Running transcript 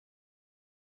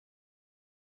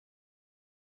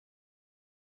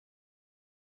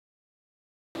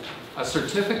A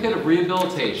certificate of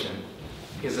rehabilitation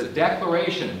is a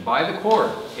declaration by the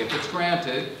court, if it's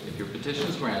granted, if your petition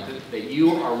is granted, that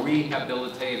you are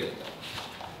rehabilitated.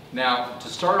 Now, to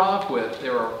start off with,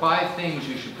 there are 5 things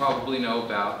you should probably know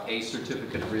about a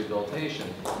certificate of rehabilitation.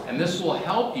 And this will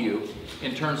help you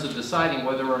in terms of deciding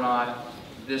whether or not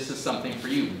this is something for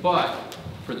you. But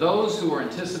for those who are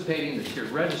anticipating the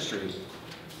tiered registry,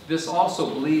 this also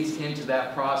bleeds into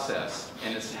that process.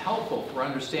 And it's helpful for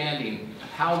understanding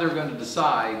how they're going to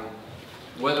decide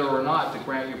whether or not to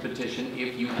grant your petition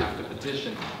if you have to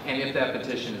petition, and if that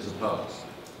petition is opposed.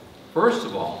 First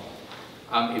of all,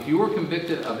 if you were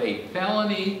convicted of a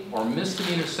felony or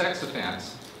misdemeanor sex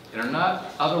offense and are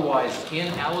not otherwise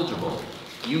ineligible,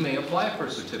 you may apply for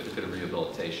a certificate of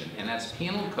rehabilitation, and that's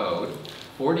Penal Code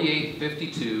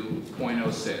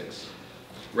 4852.06.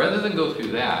 Rather than go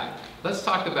through that, let's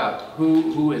talk about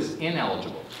who is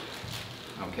ineligible.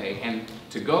 Okay, and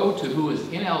to go to who is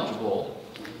ineligible,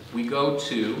 we go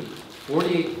to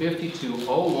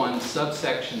 4852.01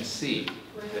 subsection C.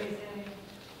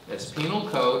 That's Penal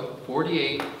Code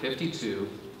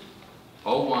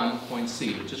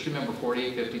 4852.01.c, but just remember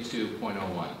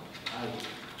 4852.01.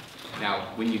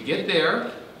 Now, when you get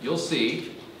there, you'll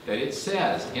see that it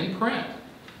says in print,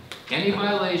 any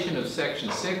violation of section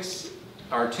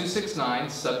 269,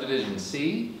 subdivision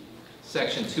C,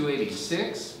 section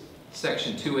 286,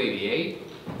 section 288,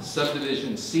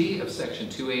 subdivision C of section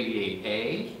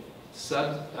 288A,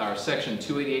 section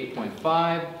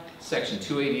 288.5, section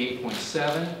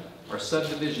 288.7, or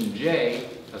subdivision J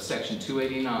of section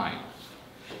 289.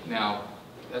 Now,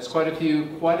 that's quite a few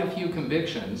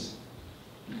convictions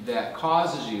that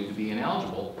causes you to be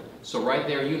ineligible. So right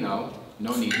there, you know,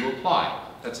 no need to apply.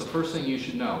 That's the first thing you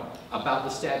should know about the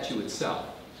statute itself.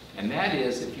 And that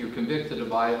is if you're convicted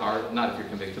of, or not if you're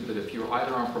convicted, but if you're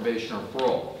either on probation or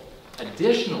parole.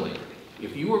 Additionally,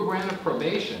 if you were granted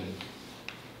probation,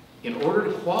 in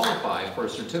order to qualify for a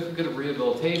certificate of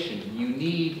rehabilitation, you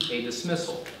need a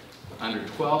dismissal under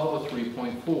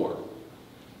 1203.4.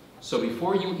 So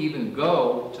before you even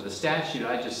go to the statute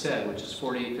I just said, which is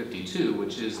 4852,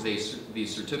 which is the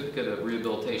Certificate of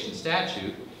Rehabilitation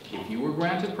statute, if you were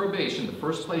granted probation, the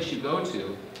first place you go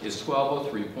to is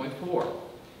 1203.4.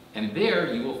 And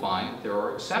there you will find there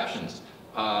are exceptions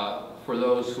for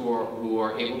those who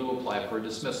are able to apply for a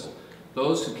dismissal.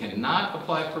 Those who cannot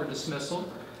apply for a dismissal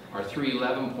are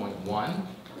 311.1,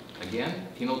 again,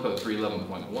 Penal Code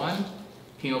 311.1,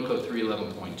 Penal Code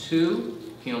 311.2,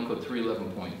 Penal Code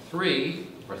 311.3,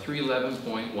 or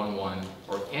 311.11,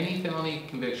 or any felony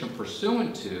conviction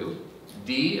pursuant to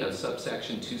D of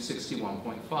subsection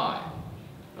 261.5.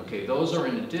 Okay, those are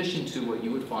in addition to what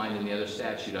you would find in the other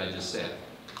statute I just said.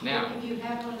 Now, if you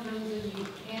have one of those, then you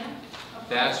can't apply?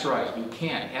 That's right, you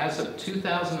can't. As of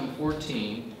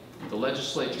 2014, the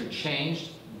legislature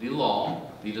changed the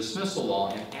law, the dismissal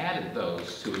law, and added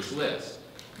those to its list.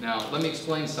 Now, let me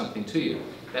explain something to you.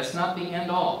 That's not the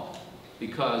end all,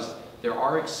 because there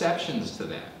are exceptions to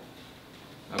that.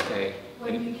 Okay?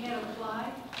 Well, you can't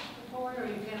apply for it, or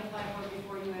you can't apply for it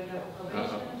before you end up with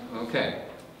probation? Okay.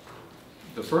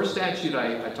 The first statute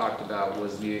I talked about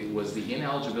was the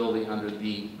ineligibility under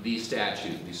the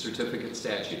statute, the certificate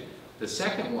statute. The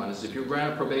second one is if you're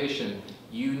granted probation,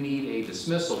 you need a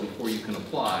dismissal before you can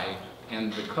apply,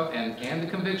 and the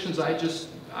convictions I just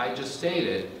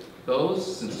stated,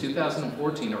 those since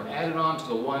 2014 are added on to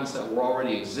the ones that were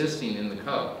already existing in the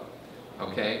code.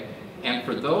 Okay? And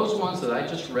for those ones that I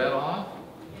just read off,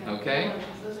 okay?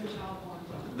 Those are child porn.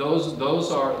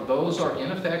 Those are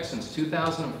in effect since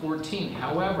 2014.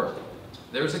 However,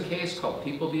 there's a case called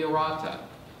People v. Arata,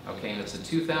 okay, and it's a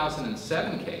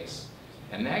 2007 case,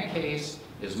 and that case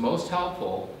is most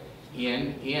helpful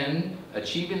in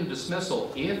achieving a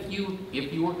dismissal if you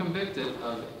were convicted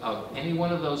of any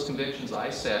one of those convictions I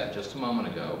said just a moment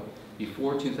ago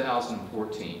before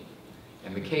 2014.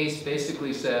 And the case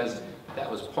basically says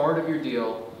that was part of your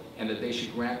deal and that they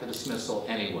should grant the dismissal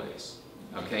anyways.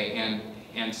 Okay,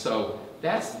 and so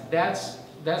that's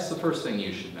the first thing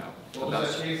you should know. What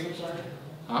was that case, I'm sorry?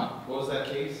 Huh? What was that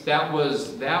case? That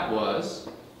was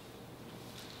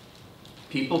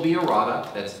People v.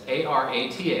 Arata, that's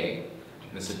A-R-A-T-A,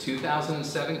 and it's a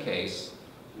 2007 case,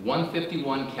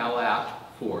 151 Calat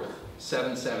 4th,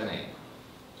 778.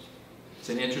 It's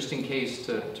an interesting case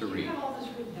to read. Do you have all this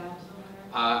written down somewhere?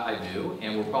 I do,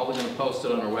 and we're probably going to post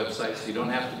it on our website, so you don't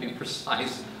have to be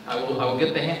precise. I will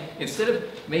get the instead of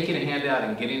making a handout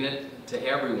and getting it to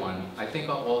everyone, I think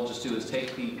all I'll just do is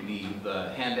take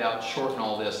the handout, shorten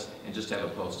all this, and just have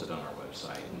it posted on our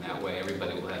website, and that way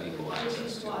everybody will have equal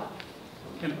access to it.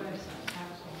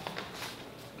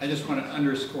 I just want to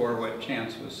underscore what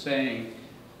Chance was saying,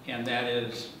 and that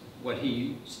is what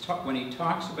when he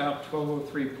talks about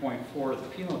 1203.4 of the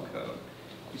Penal Code,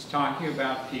 he's talking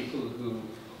about people who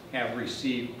have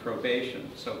received probation.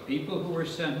 So people who were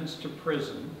sentenced to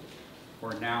prison,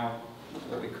 or now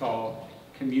what we call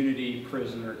community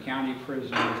prison or county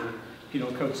prison under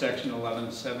Penal Code Section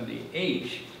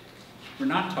 1170H, we're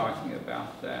not talking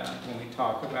about that when we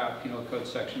talk about Penal Code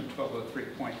Section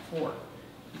 1203.4.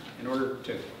 In order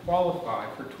to qualify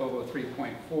for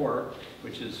 1203.4,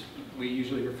 which is we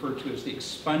usually refer to as the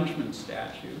expungement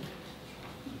statute,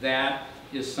 that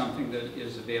is something that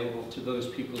is available to those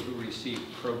people who receive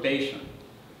probation.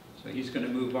 So he's going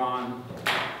to move on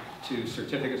to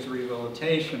certificates of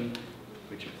rehabilitation,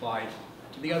 which apply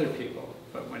to the other people.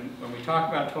 But when we talk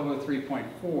about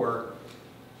 1203.4,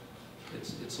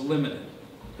 it's limited.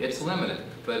 It's limited,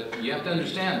 but you have to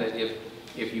understand that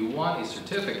if you want a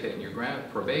certificate and you're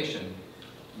granted probation,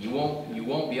 you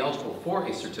won't be eligible for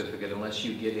a certificate unless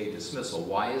you get a dismissal.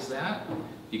 Why is that?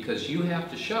 Because you have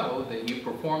to show that you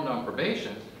performed on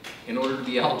probation in order to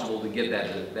be eligible to get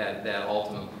that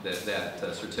ultimate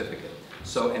certificate.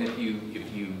 So, and if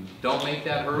you don't make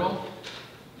that hurdle,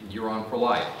 you're on for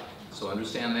life. So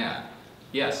understand that.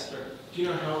 Yes. Sure. Do you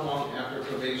know how long after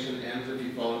probation ends, if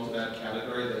you fall into that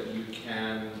category, that you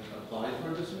can apply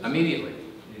for a dismissal? Immediately.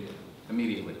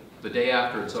 Immediately. The day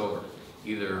after it's over.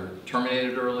 Either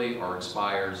terminated early or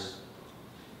expires.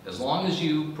 As long as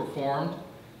you performed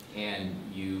and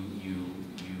you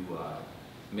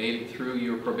made it through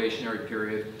your probationary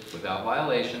period without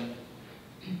violation,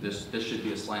 this should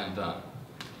be a slam dunk.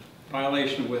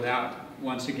 Violation without,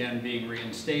 once again, being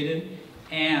reinstated,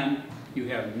 and you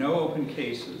have no open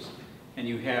cases, and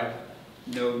you have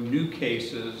no new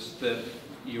cases that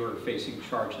you are facing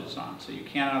charges on. So you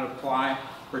cannot apply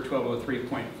for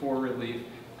 1203.4 relief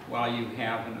while you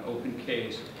have an open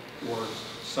case or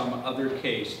some other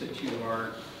case that you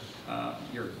are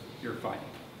you're fighting.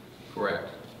 Correct.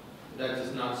 That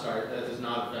does not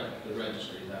affect the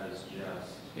registry. That is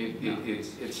just.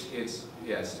 It's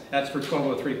yes. That's for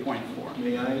 1203.4.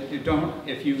 May I? You don't,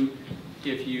 if you,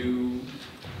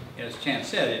 as Chance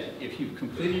said, if you've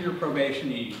completed your probation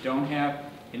and you don't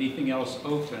have anything else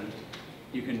open,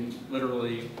 you can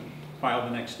literally file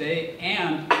the next day.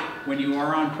 And when you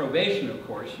are on probation, of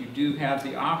course, you do have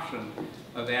the option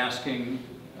of asking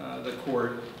the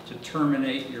court to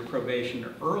terminate your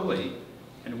probation early,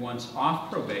 and once off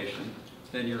probation,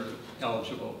 then you're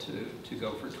eligible to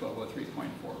go for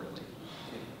 1203.4 relief.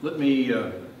 Let me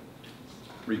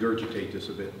regurgitate this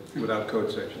a bit without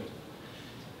code sections.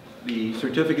 The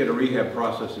Certificate of Rehab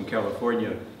process in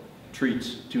California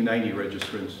treats 290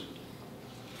 registrants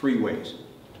 3 ways.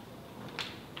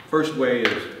 First way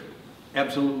is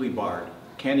absolutely barred.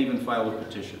 Can't even file a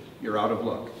petition. You're out of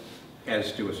luck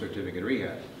as to a certificate of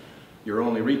rehab. Your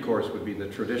only recourse would be the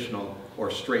traditional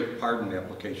or straight pardon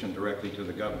application directly to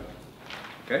the governor.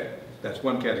 Okay? That's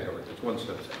one category. That's one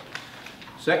subset.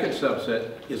 Second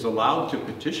subset is allowed to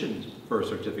petition for a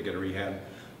certificate of rehab,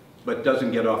 but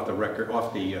doesn't get off the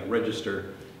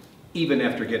register even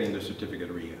after getting the certificate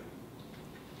of rehab.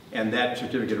 And that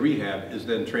certificate of rehab is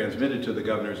then transmitted to the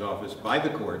governor's office by the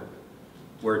court,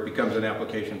 where it becomes an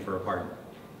application for a pardon.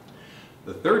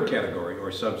 The third category, or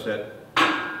subset,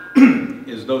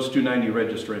 is those 290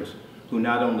 registrants who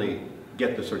not only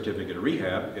get the certificate of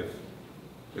rehab, if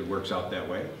it works out that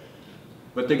way,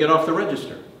 but they get off the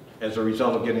register as a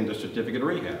result of getting the certificate of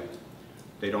rehab.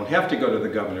 They don't have to go to the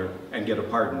governor and get a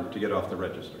pardon to get off the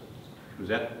register. Does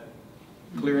that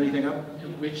clear anything up?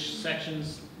 Which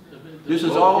sections? This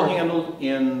is all handled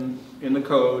in the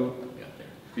code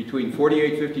between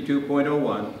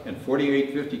 4852.01 and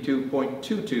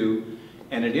 4852.22,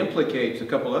 and it implicates a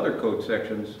couple other code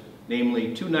sections,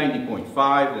 namely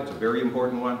 290.5, that's a very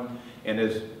important one, and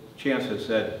as Chance has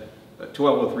said,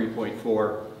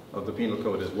 1203.4 of the Penal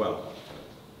Code as well,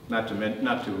 not to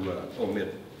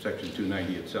omit Section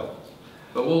 290 itself.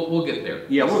 But we'll get there.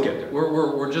 Yeah, we'll get there.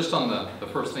 We're just on the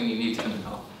first thing you need to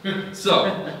know. So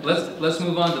let's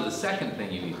move on to the second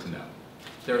thing you need to know.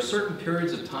 There are certain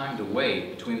periods of time to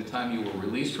wait between the time you were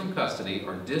released from custody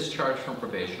or discharged from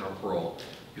probation or parole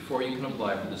before you can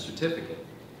apply for the certificate.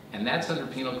 And that's under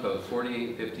Penal Code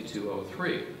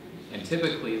 4852.03. And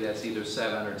typically that's either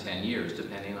 7 or 10 years,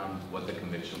 depending on what the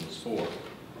conviction was for.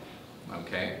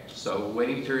 Okay, so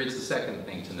waiting period's the second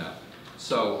thing to know.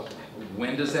 So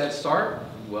when does that start?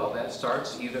 Well, that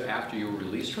starts either after you were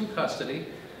released from custody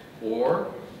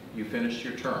or you finished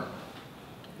your term.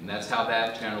 And that's how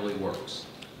that generally works.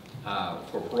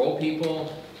 For parole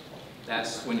people,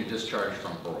 that's when you're discharged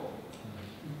from parole.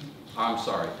 I'm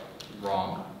sorry,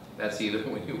 wrong. That's either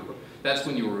that's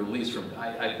when you were released from,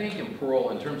 I think in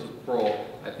parole, in terms of parole,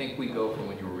 I think we go from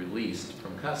when you were released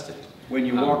from custody. When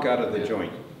you walk out of the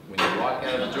joint. When you walk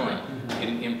out of the joint.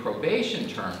 In probation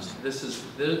terms, this is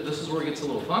where it gets a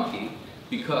little funky,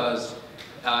 because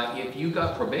if you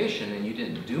got probation and you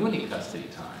didn't do any custody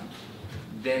time,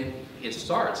 then it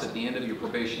starts at the end of your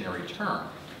probationary term.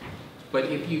 But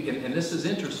if you, and this is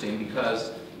interesting,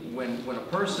 because when a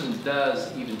person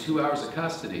does even 2 hours of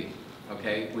custody,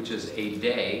 okay, which is a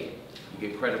day, you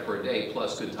get credit for a day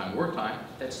plus good time, work time,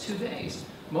 that's 2 days.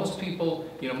 Most people,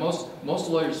 most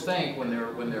lawyers think when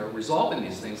they're resolving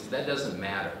these things, that doesn't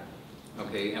matter,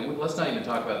 okay? And let's not even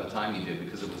talk about the time you did,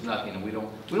 because it was nothing, and we don't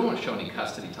want to show any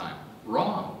custody time.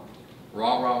 Wrong,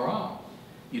 wrong, wrong, wrong.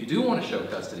 You do want to show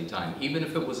custody time, even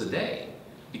if it was a day,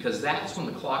 because that's when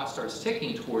the clock starts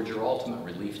ticking towards your ultimate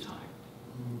relief time.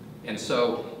 And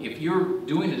so if you're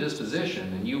doing a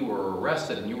disposition and you were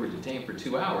arrested and you were detained for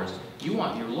 2 hours, you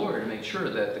want your lawyer to make sure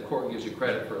that the court gives you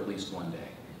credit for at least 1 day.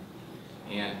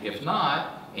 And if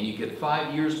not, and you get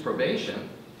 5 years probation,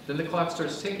 then the clock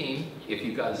starts ticking. If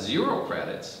you've got 0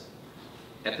 credits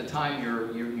at the time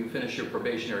you finish your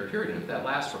probationary period, and if that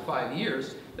lasts for 5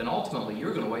 years, then ultimately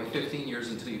you're going to wait 15 years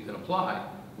until you can apply,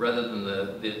 rather than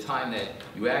the time that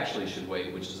you actually should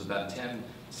wait, which is about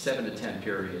 7 to 10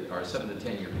 period, or 7 to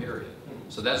 10 year period.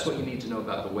 So that's what you need to know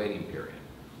about the waiting period.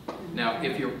 Now,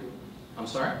 if you're, I'm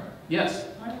sorry? Yes?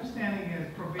 My understanding is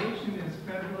probation is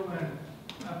federal and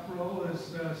parole is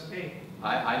state.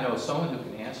 I know someone who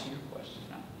can answer your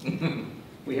question.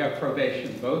 We have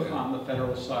probation both on the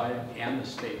federal side and the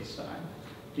state side.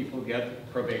 People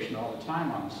get probation all the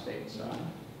time on the state side.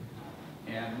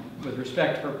 And with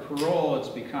respect to parole, it's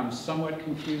become somewhat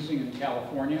confusing in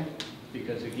California,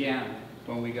 because again,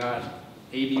 when we got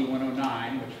AB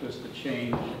 109, which was to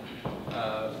change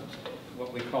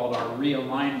what we called our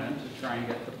realignment to try and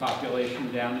get the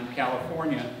population down in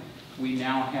California, we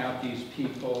now have these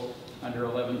people under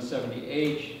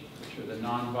 1170H, which are the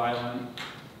nonviolent,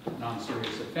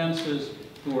 non-serious offenses,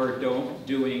 who are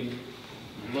doing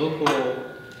local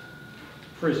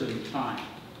prison time.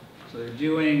 So they're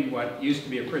doing what used to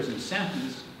be a prison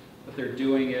sentence, but they're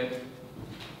doing it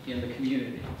in the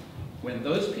community. When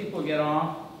those people get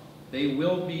off, they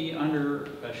will be under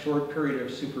a short period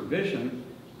of supervision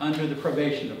under the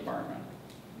probation department.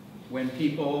 When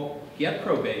people get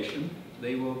probation,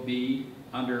 they will be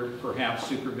under perhaps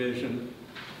supervision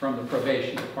from the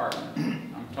probation department.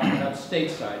 I'm talking about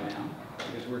stateside now,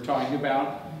 because we're talking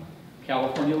about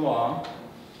California law.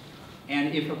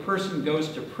 And if a person goes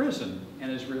to prison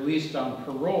and is released on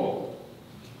parole,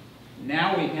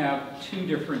 now we have 2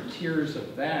 different tiers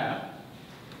of that.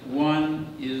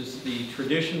 One is the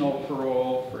traditional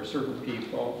parole for certain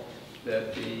people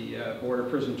that the Board of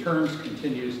Prison Terms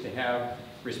continues to have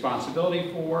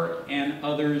responsibility for, and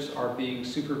others are being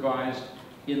supervised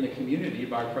in the community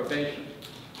by probation.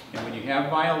 And when you have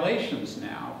violations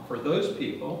now for those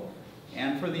people,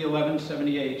 and for the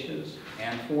 1170Hs,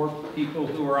 and for people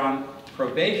who are on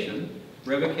probation,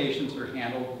 revocations are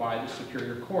handled by the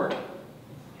Superior Court.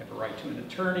 You have a right to an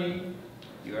attorney,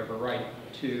 you have a right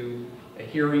to a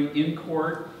hearing in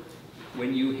court.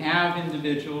 When you have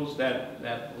individuals,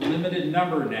 that limited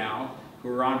number now, who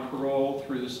are on parole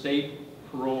through the state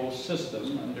parole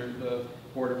system under the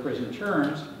Board of Prison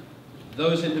Terms,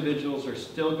 those individuals are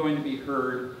still going to be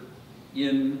heard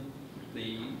in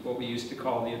what we used to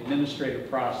call the administrative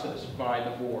process by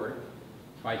the board,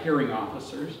 by hearing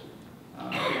officers.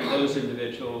 And those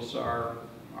individuals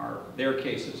their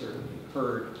cases are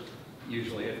heard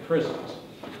usually at prisons.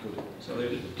 So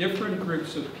there's different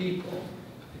groups of people,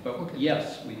 but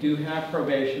yes, we do have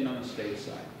probation on the state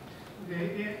side.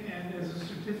 Okay, and as a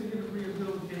certificate of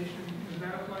rehabilitation, does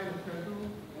that apply to federal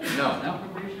No.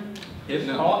 probation?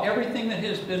 Everything that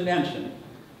has been mentioned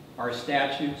are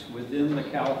statutes within the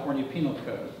California Penal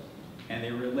Code, and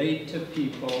they relate to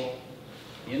people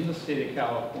in the state of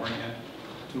California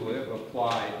who have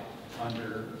applied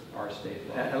under our state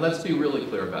law. And let's be really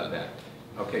clear about that.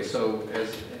 Okay, so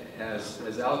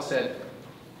as Alex said,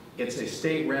 it's a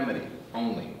state remedy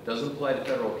only. It doesn't apply to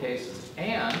federal cases,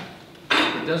 and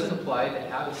it doesn't apply to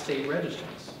out-of-state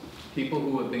registrants. People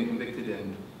who have been convicted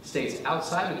in states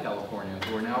outside of California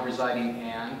who are now residing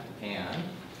and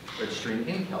registering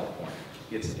in California.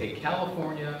 It's a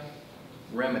California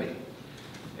remedy,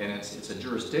 and it's a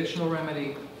jurisdictional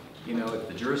remedy. You know, if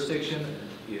the jurisdiction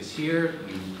is here,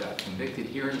 you got convicted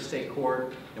here in the state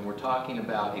court, and we're talking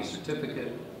about a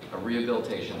certificate of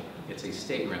rehabilitation, it's a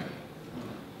state remedy.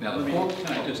 Now, Can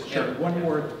I just add one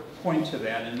more point to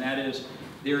that, and that is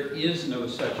there is no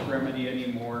such remedy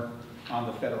anymore on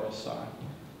the federal side.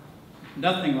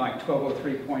 Nothing like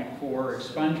 1203.4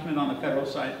 expungement on the federal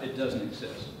side, it doesn't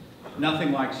exist.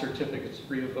 Nothing like certificates of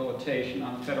rehabilitation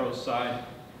on the federal side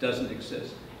doesn't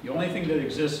exist. The only thing that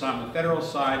exists on the federal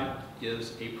side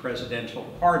is a presidential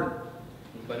pardon.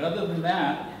 But other than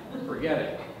that, forget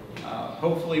it.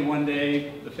 Hopefully one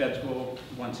day the feds will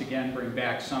once again bring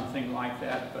back something like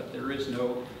that, but there is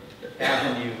no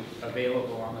avenue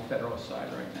available on the federal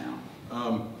side right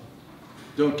now.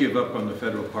 Don't give up on the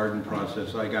federal pardon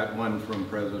process. I got one from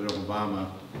President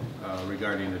Obama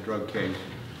regarding a drug case.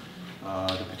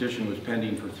 The petition was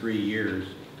pending for 3 years,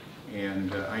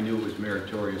 and I knew it was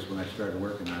meritorious when I started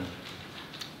working on it.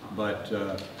 But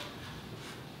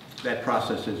that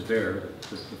process is there.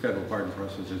 The federal pardon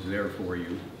process is there for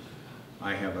you.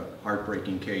 I have a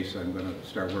heartbreaking case I'm going to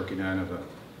start working on of a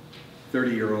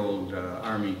 30-year-old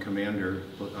Army commander,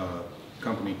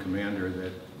 company commander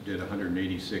that did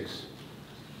 186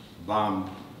 bomb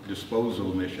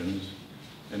disposal missions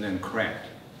and then cracked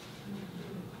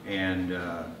and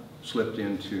slipped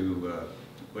into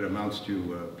what amounts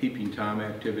to peeping Tom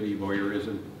activity,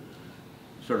 voyeurism,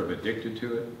 sort of addicted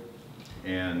to it,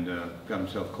 and got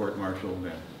himself court-martialed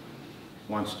and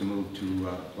wants to move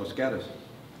to Los Gatos.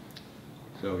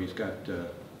 So he's got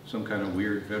some kind of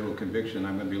weird federal conviction.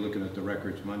 I'm going to be looking at the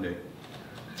records Monday.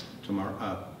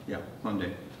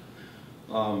 Monday.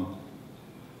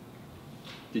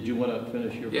 Did you want to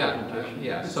finish your presentation?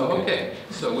 Yeah. So okay.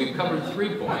 So we've covered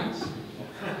 3 points.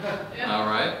 All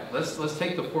right. Let's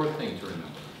take the 4th thing to remember.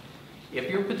 If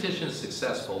your petition is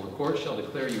successful, the court shall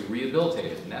declare you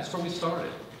rehabilitated, and that's where we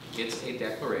started. It's a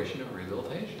declaration of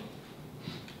rehabilitation,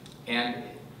 and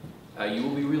you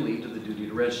will be relieved of the duty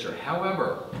to register.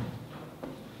 However,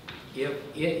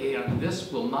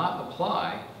 this will not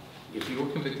apply if you were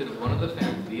convicted of one of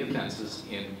the offenses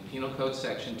in Penal Code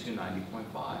Section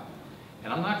 290.5.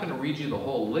 And I'm not going to read you the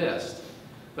whole list,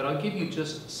 but I'll give you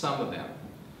just some of them.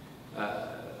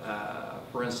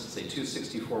 For instance, a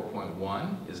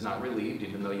 264.1 is not relieved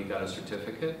even though you got a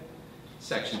certificate.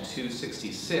 Section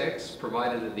 266,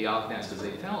 provided that the offense is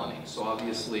a felony. So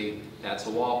obviously, that's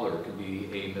a wobbler. It could be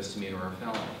a misdemeanor or a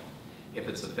felony. If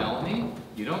it's a felony,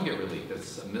 you don't get relief. If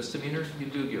it's a misdemeanor, you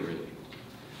do get relief.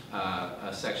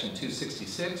 Section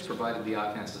 266, provided the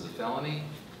offense is a felony,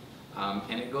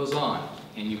 and it goes on.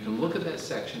 And you can look at that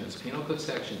section, it's Penal Code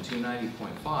Section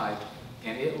 290.5,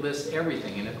 and it lists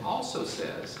everything. And it also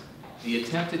says the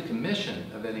attempted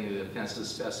commission of any of the offenses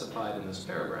specified in this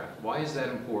paragraph. Why is that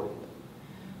important?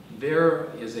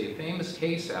 There is a famous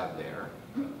case out there,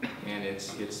 and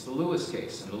it's the Lewis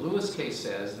case. And the Lewis case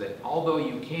says that although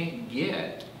you can't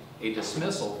get a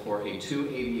dismissal for a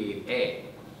 288A,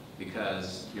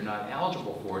 because you're not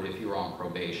eligible for it if you're on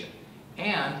probation,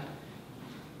 and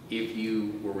if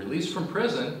you were released from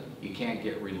prison, you can't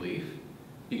get relief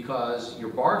because you're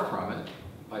barred from it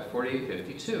by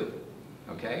 4852,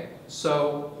 okay?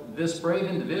 So this brave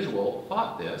individual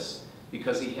fought this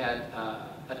because he had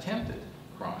attempted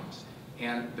crimes.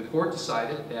 And the court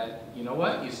decided that, you know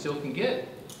what, you still can get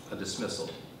a dismissal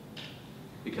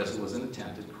because it was an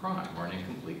attempted crime or an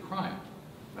incomplete crime.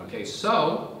 Okay,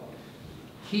 so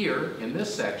here in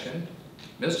this section,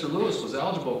 Mr. Lewis was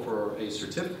eligible for a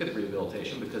certificate of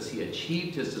rehabilitation because he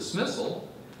achieved his dismissal,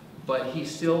 but he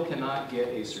still cannot get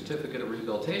a certificate of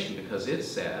rehabilitation because it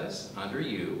says, under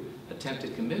you,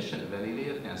 attempted commission of any of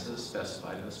the offenses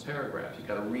specified in this paragraph. You've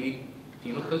got to read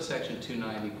Penal Code Section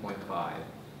 290.5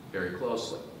 very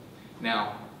closely.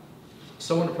 Now,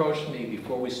 someone approached me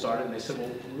before we started and they said, well,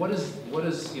 what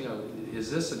is, you know, is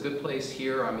this a good place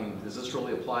here? I mean, does this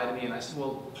really apply to me? And I said,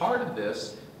 well, part of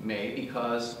this may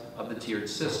because of the tiered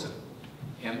system.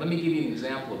 And let me give you an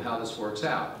example of how this works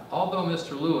out. Although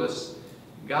Mr. Lewis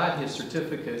got his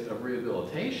certificate of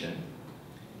rehabilitation,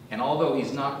 and although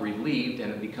he's not relieved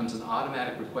and it becomes an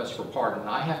automatic request for pardon,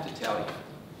 I have to tell you,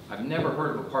 I've never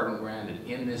heard of a pardon granted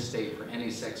in this state for any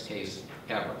sex case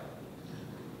ever.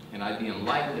 And I'd be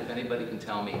enlightened if anybody can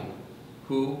tell me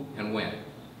who and when.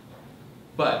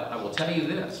 But I will tell you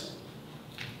this.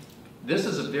 This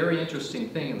is a very interesting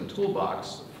thing in the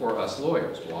toolbox for us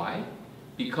lawyers. Why?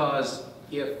 Because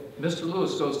if Mr.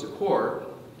 Lewis goes to court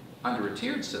under a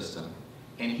tiered system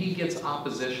and he gets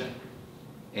opposition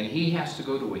and he has to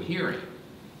go to a hearing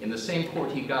in the same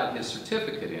court he got his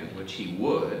certificate in, which he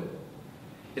would,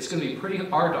 it's going to be pretty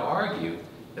hard to argue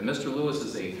that Mr. Lewis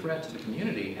is a threat to the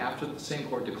community after the same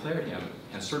court declared him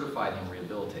and certified him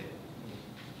rehabilitated.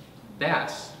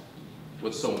 That's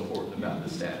what's so important about the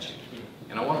statute.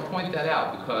 And I want to point that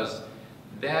out because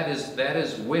that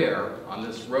is where, on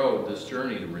this road, this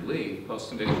journey to relief,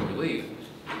 post-conviction relief,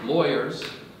 lawyers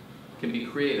can be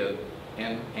creative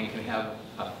and can have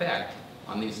effect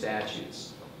on these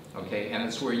statutes. okay? And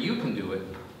it's where you can do it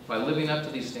by living up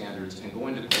to these standards and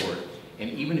going to court. And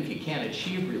even if you can't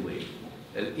achieve relief,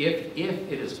 if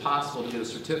it is possible to get a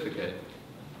certificate,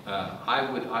 I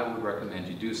would recommend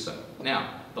you do so.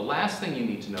 Now, the last thing you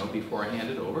need to know before I hand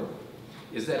it over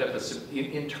is that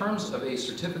in terms of a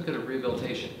certificate of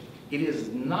rehabilitation, it is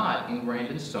not ingrained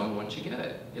in stone once you get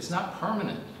it. It's not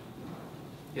permanent.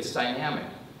 It's dynamic.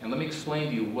 And let me explain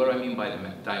to you what I mean by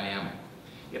dynamic.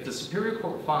 If the Superior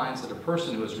Court finds that a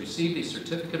person who has received a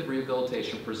certificate of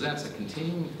rehabilitation presents a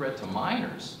continuing threat to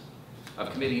minors of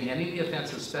committing any of the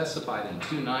offenses specified in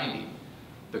 290,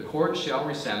 the court shall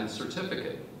rescind the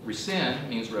certificate. Rescind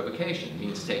means revocation,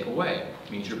 means take away,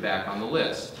 means you're back on the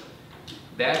list.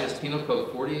 That is Penal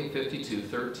Code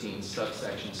 4852.13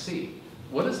 subsection C.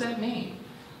 What does that mean?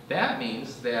 That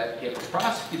means that if a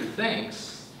prosecutor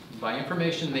thinks, by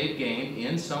information they've gained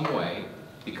in some way,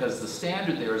 because the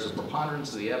standard there is a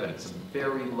preponderance of the evidence, a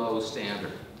very low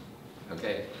standard,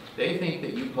 okay? They think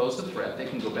that you pose a threat, they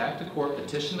can go back to court,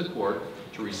 petition the court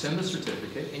to rescind the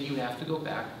certificate, and you have to go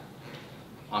back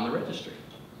on the registry.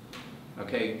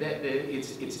 Okay, it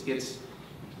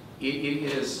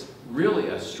is really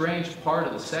a strange part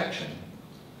of the section,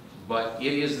 but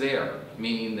it is there,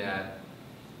 meaning that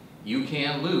you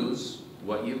can lose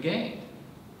what you've gained.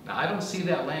 Now, I don't see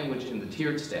that language in the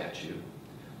tiered statute,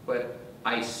 but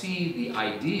I see the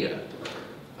idea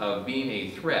of being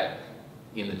a threat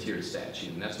in the tiered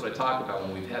statute, and that's what I talk about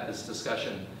when we've had this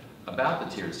discussion about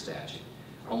the tiered statute.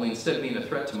 Only instead of being a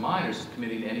threat to minors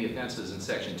committing any offenses in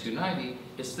Section 290,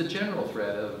 it's the general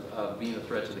threat of being a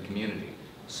threat to the community.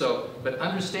 So, but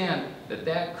understand that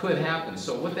that could happen.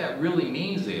 So what that really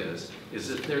means is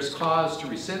that there's cause to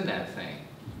rescind that thing.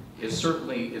 It's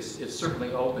certainly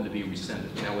open to be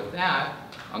rescinded. Now with that,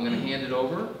 I'm going to hand it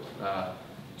over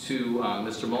to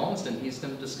Mr. Mullins, and he's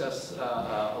going to discuss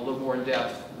a little more in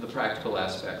depth the practical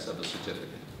aspects of the certificate.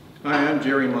 Hi, I'm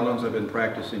Jerry Mullins. I've been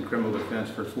practicing criminal defense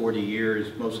for 40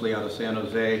 years, mostly out of San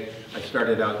Jose. I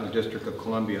started out in the District of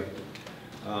Columbia.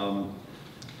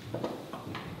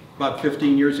 About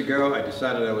 15 years ago, I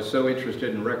decided I was so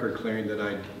interested in record clearing that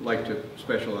I'd like to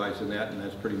specialize in that, and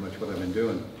that's pretty much what I've been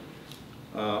doing.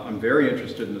 I'm very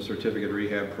interested in the certificate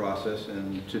rehab process,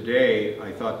 and today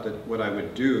I thought that what I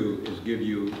would do is give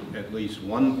you at least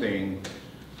one thing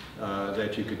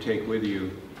that you could take with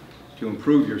you to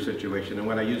improve your situation. And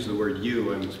when I use the word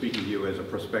you, I'm speaking to you as a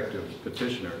prospective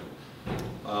petitioner.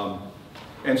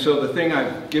 And so the thing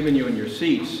I've given you in your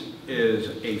seats is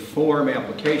a form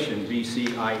application,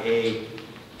 BCIA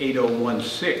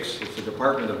 8016. It's a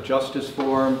Department of Justice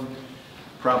form,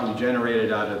 probably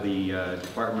generated out of the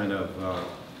Department of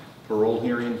Parole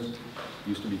Hearings.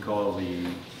 Used to be called the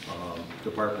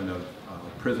Department of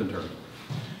Prison Terms.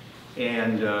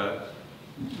 And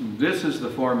this is the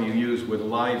form you use with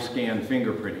live scan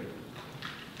fingerprinting.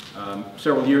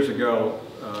 Several years ago,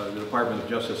 the Department of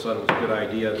Justice thought it was a good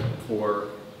idea for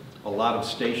a lot of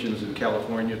stations in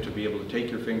California to be able to take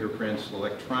your fingerprints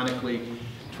electronically,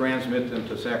 transmit them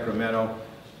to Sacramento,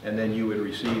 and then you would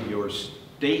receive your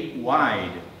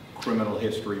statewide criminal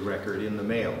history record in the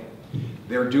mail.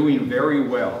 They're doing very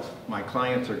well. My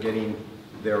clients are getting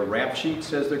their rap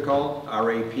sheets, as they're called,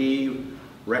 RAP,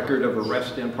 Record of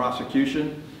Arrest and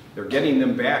Prosecution. They're getting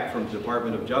them back from the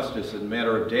Department of Justice in a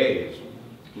matter of days,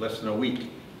 less than a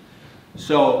week.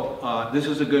 So this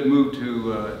is a good move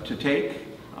to take.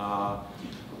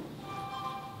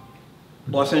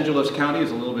 Los Angeles County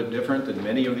is a little bit different than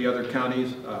many of the other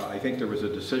counties. I think there was a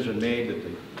decision made that the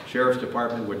Sheriff's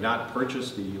Department would not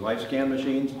purchase the live scan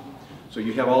machines. So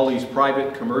you have all these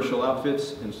private commercial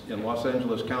outfits in Los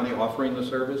Angeles County offering the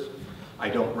service. I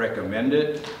don't recommend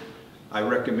it. I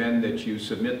recommend that you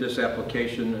submit this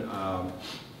application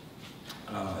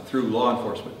through law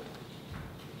enforcement.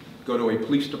 Go to a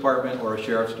police department or a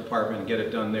sheriff's department and get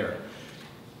it done there.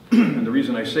 And the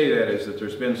reason I say that is that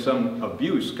there's been some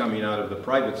abuse coming out of the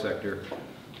private sector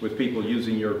with people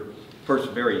using your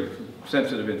very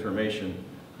sensitive information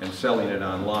and selling it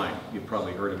online. You've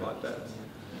probably heard about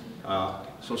that.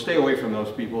 So stay away from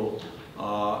those people.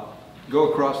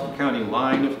 Go across the county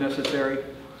line if necessary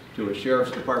to a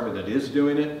sheriff's department that is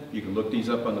doing it. You can look these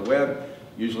up on the web.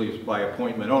 Usually it's by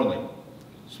appointment only.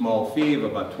 Small fee of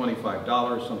about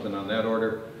 $25, something on that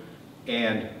order.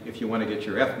 And if you want to get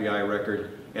your FBI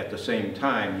record at the same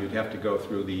time, you'd have to go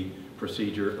through the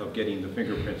procedure of getting the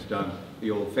fingerprints done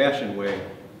the old-fashioned way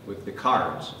with the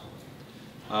cards.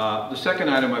 The second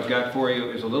item I've got for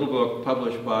you is a little book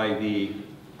published by the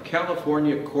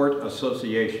California Court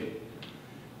Association.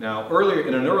 Now,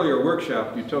 in an earlier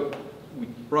workshop, we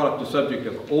brought up the subject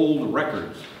of old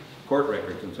records, court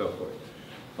records and so forth.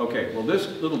 Okay, well, this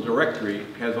little directory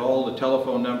has all the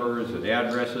telephone numbers and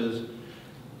addresses,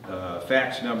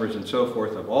 fax numbers and so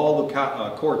forth of all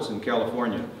the courts in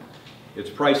California. Its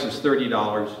price is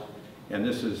 $30, and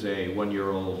this is a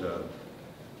one-year-old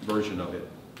version of it.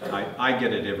 I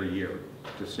get it every year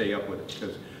to stay up with it,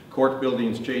 because court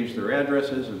buildings change their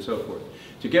addresses and so forth.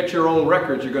 To get your own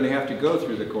records, you're going to have to go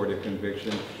through the court of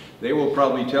conviction. They will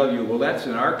probably tell you, well, that's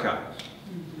in archives.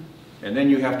 And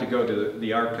then you have to go to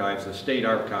the archives, the state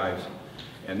archives,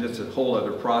 and it's a whole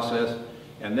other process.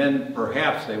 And then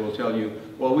perhaps they will tell you,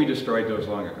 well, we destroyed those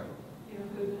long ago.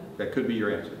 That could be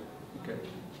your answer. Okay.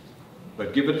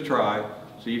 But give it a try.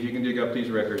 See if you can dig up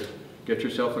these records. Get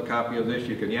yourself a copy of this.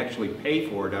 You can actually pay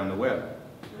for it on the web.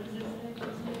 What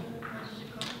is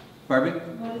it called? Pardon me?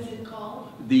 What is it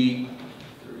called? The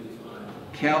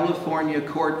California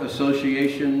Court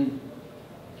Association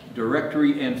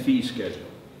Directory and Fee Schedule.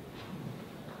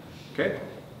 Okay?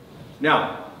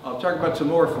 Now, I'll talk about some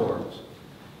more forms.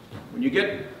 When you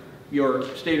get your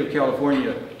state of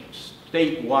California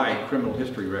statewide criminal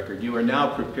history record, you are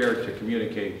now prepared to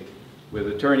communicate with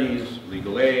attorneys,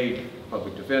 legal aid,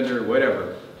 public defender,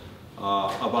 whatever,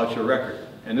 about your record.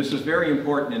 And this is very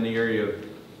important in the area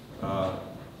of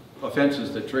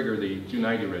offenses that trigger the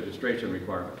 290 registration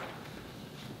requirement.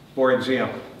 For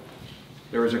example,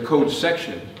 there is a code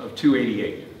section of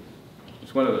 288.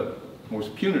 It's one of the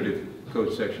most punitive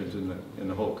code sections in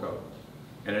the whole code.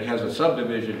 And it has a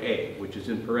subdivision A, which is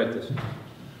in parentheses.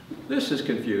 This is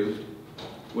confused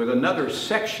with another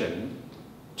section,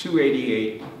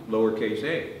 288 lowercase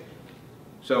a.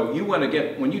 So you want to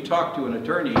get, when you talk to an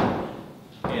attorney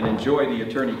and enjoy the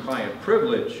attorney-client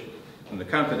privilege and the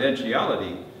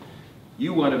confidentiality,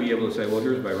 you want to be able to say, well,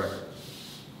 here's my record.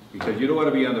 Because you don't want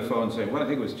to be on the phone saying, well, I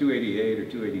think it was 288 or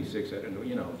 286, I don't know,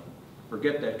 you know.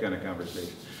 Forget that kind of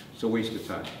conversation. It's a waste of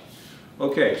time.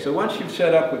 Okay, so once you've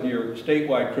set up with your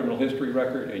statewide criminal history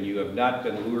record and you have not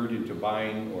been lured into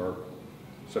buying or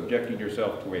subjecting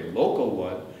yourself to a local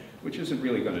one, which isn't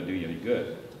really going to do you any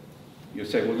good, you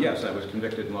say, well, yes, I was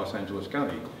convicted in Los Angeles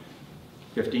County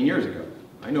 15 years ago.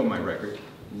 I know my record.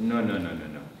 No, no, no, no,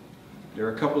 no. There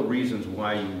are a couple of reasons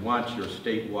why you want your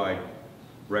statewide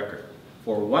record.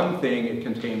 For one thing, it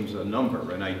contains a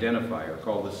number, an identifier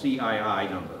called the CII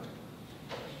number.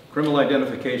 Criminal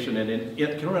Identification and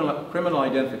Criminal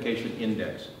Identification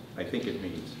Index, I think it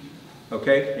means.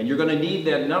 Okay? And you're going to need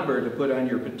that number to put on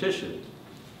your petition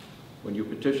when you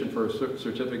petition for a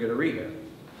certificate of rehab.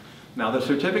 Now, the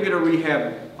certificate of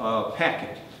rehab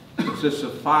packet consists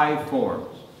of 5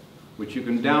 forms, which you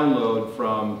can download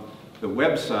from the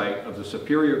website of the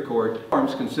Superior Court.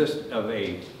 Forms consist of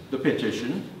the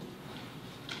petition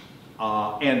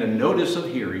and a notice of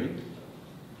hearing,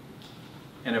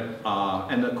 and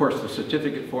of course the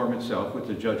certificate form itself, which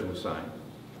the judge will sign.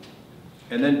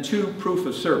 And then 2 proof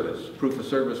of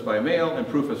service by mail and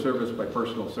proof of service by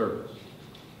personal service.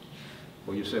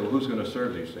 Well, you say, well, who's going to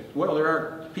serve these things? Well, there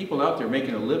are people out there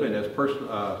making a living as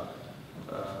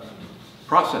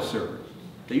process servers.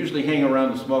 They usually hang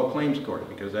around the small claims court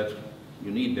because you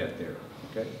need that there,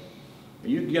 okay?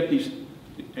 And you can get these,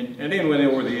 and anyone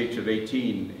over the age of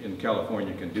 18 in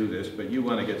California can do this, but you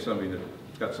want to get somebody that's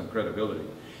got some credibility.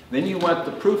 Then you want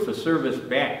the proof of service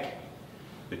back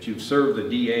that you've served the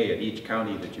DA at each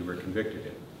county that you were convicted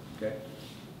in, okay?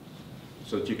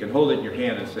 So that you can hold it in your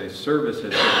hand and say, service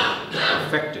has been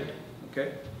affected,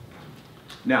 okay?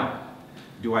 Now,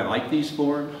 do I like these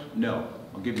forms? No.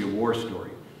 I'll give you a war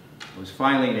story. I was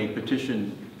filing a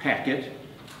petition packet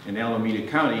in Alameda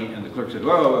County, and the clerk said,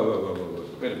 whoa, whoa, whoa, whoa, whoa.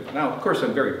 Wait a minute. Now, of course,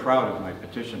 I'm very proud of my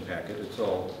petition packet. It's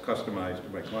all customized to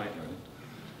my client.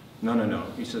 No, no, no.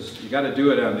 He says, you got to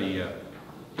do it on the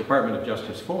Department of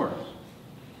Justice forms.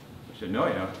 I said, no,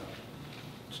 yeah.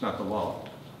 It's not the law.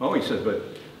 Oh, he said,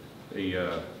 but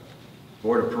the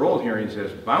Board of Parole hearings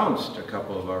has bounced a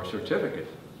couple of our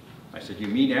certificates. I said, you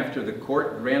mean after the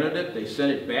court granted it, they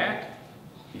sent it back?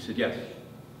 He said, yes.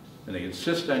 And they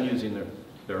insist on using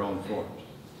their own forms.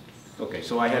 Okay,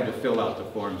 so I had to fill out the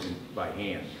forms by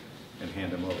hand and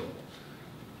hand them over.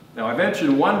 Now, I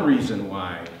mentioned one reason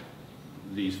why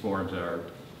these forms are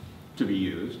to be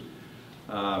used.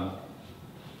 And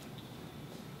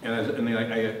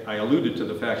I alluded to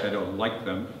the fact I don't like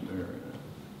them.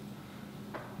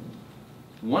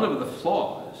 One of the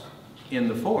flaws in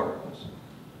the forms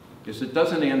is it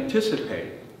doesn't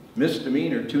anticipate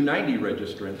misdemeanor 290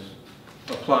 registrants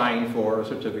applying for a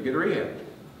certificate of rehab.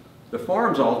 The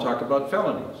forms all talk about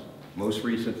felonies, most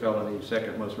recent felony,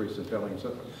 second most recent felony, and so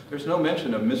forth. There's no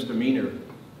mention of misdemeanor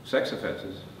sex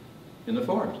offenses in the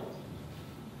forms.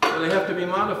 So they have to be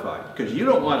modified, because you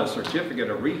don't want a certificate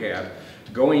of rehab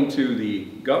going to the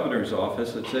governor's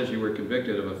office that says you were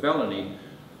convicted of a felony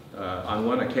on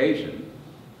one occasion,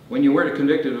 when you weren't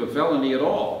convicted of a felony at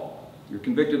all. You're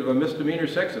convicted of a misdemeanor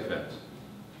sex offense.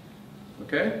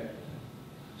 Okay?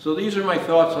 So these are my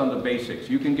thoughts on the basics.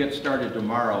 You can get started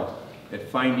tomorrow at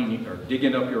finding or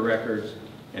digging up your records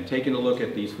and taking a look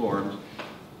at these forms.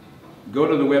 Go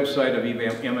to the website of either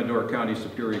Amador County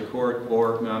Superior Court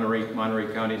or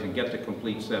Monterey Counties and get the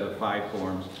complete set of 5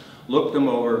 forms. Look them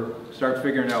over, start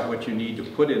figuring out what you need to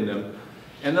put in them.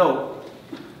 And though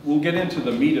we'll get into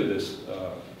the meat of this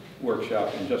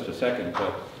workshop in just a second,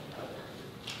 but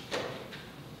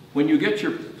when you get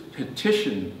your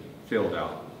petition filled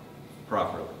out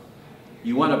properly,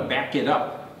 you want to back it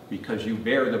up because you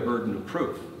bear the burden of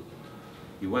proof.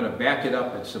 You want to back it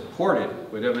up and support it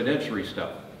with evidentiary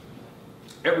stuff.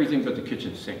 Everything but the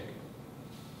kitchen sink.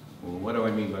 Well, what do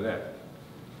I mean by that?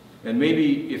 And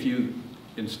maybe if you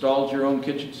installed your own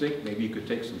kitchen sink, maybe you could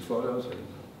take some photos or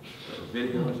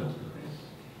video or something.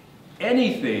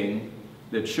 Anything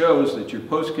that shows that your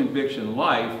post-conviction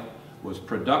life was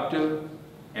productive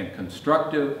and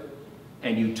constructive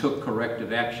and you took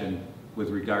corrective action with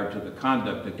regard to the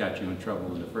conduct that got you in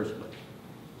trouble in the first place.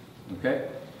 Okay?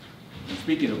 And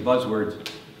speaking of buzzwords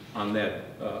on that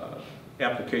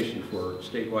application for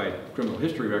statewide criminal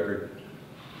history record,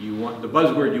 the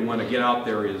buzzword you want to get out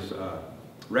there is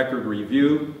record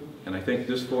review, and I think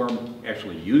this form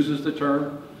actually uses the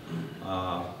term.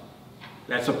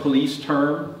 That's a police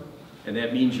term, and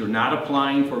that means you're not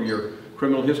applying for your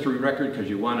criminal history record because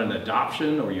you want an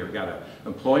adoption or you've got an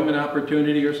employment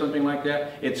opportunity or something like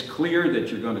that. It's clear that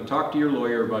you're going to talk to your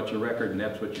lawyer about your record, and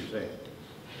that's what you're saying.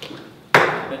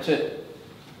 That's it.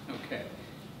 Okay.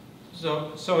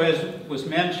 So as was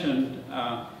mentioned,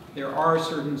 there are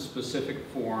certain specific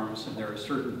forms and there are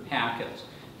certain packets.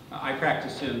 I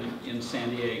practice in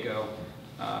San Diego,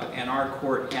 and our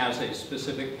court has a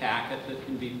specific packet that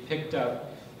can be picked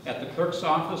up at the clerk's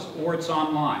office or it's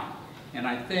online. And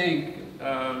I think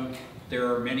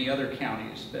there are many other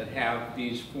counties that have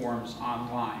these forms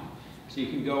online. So you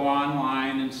can go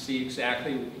online and see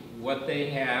exactly what they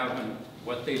have and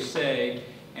what they say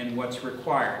and what's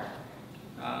required.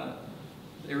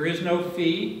 There is no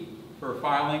fee for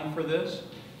filing for this.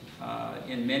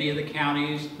 In many of the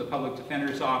counties, the Public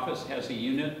Defender's Office has a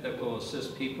unit that will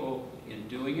assist people in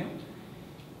doing it.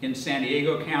 In San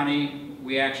Diego County,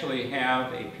 we actually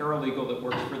have a paralegal that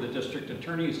works for the District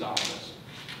Attorney's Office.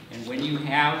 And when you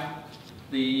have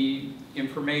the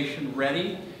information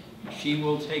ready, she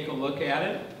will take a look at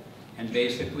it and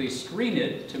basically screen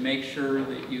it to make sure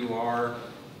that you are,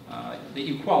 that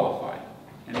you qualify.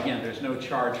 And again, there's no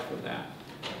charge for that.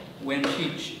 When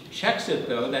she checks it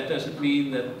though, that doesn't mean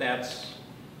that that's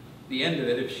the end of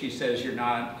it if she says you're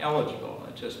not eligible.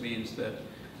 It just means that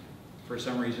for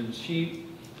some reason she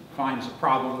finds a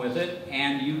problem with it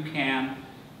and you can,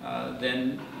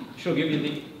 then she'll give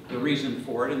you the reason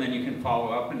for it and then you can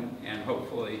follow up and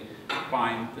hopefully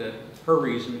find that her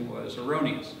reason was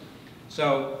erroneous.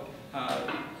 So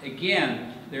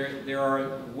again, there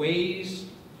are ways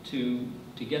to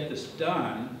get this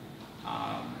done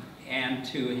and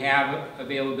to have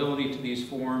availability to these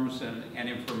forms and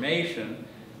information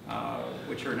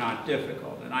which are not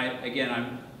difficult. And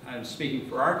I'm speaking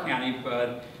for our county,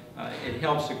 but it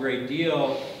helps a great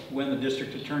deal when the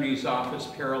District Attorney's Office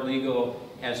paralegal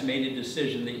has made a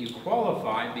decision that you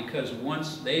qualify, because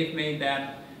once they've made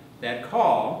that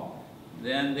call,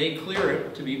 then they clear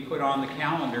it to be put on the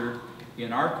calendar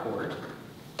in our court.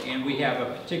 And we have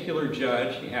a particular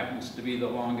judge, he happens to be the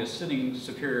longest sitting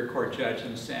Superior Court judge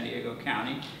in San Diego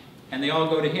County, and they all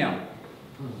go to him.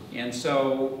 And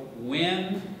so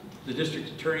when the District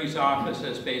Attorney's Office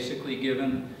has basically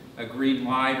given a green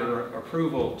light or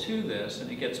approval to this and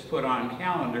it gets put on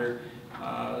calendar,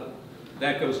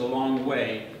 that goes a long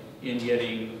way in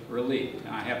getting relief.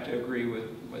 And I have to agree with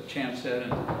what Chance said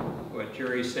and what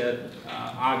Jerry said.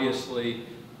 Obviously,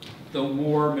 the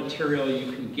more material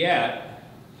you can get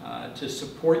to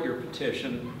support your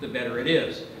petition, the better it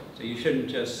is. So you shouldn't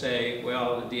just say,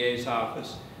 well, the DA's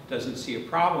office doesn't see a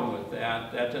problem with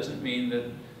that. That doesn't mean that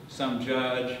some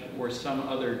judge or some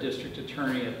other district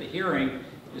attorney at the hearing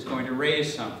is going to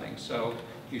raise something. So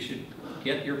you should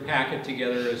get your packet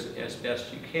together as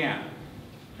best you can.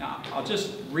 Now, I'll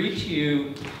just read to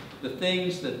you the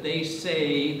things that they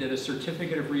say that a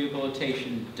certificate of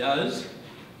rehabilitation does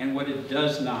and what it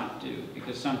does not do,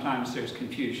 because sometimes there's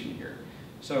confusion here.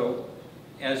 So,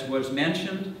 as was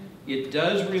mentioned, it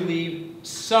does relieve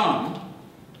some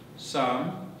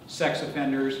sex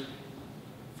offenders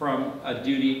from a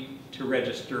duty to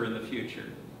register in the future.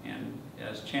 And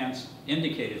as Chance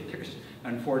indicated, there's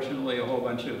unfortunately a whole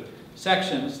bunch of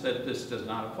sections that this does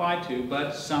not apply to,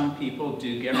 but some people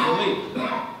do get relief.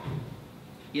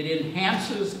 It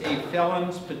enhances a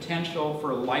felon's potential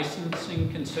for licensing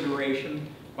consideration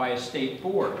by a state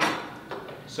board.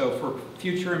 So for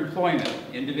future employment,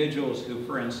 individuals who,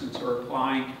 for instance, are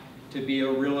applying to be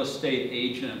a real estate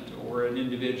agent, or an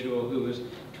individual who is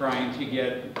trying to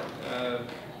get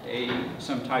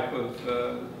some type of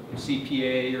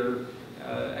CPA or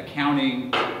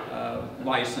accounting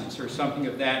license or something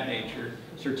of that nature,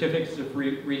 certificates of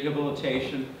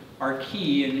rehabilitation are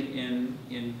key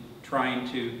in trying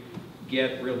to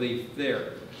get relief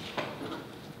there.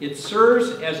 It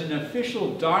serves as an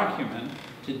official document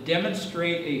to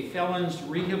demonstrate a felon's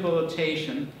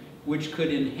rehabilitation, which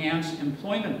could enhance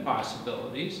employment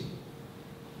possibilities,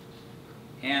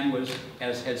 and was,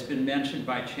 as has been mentioned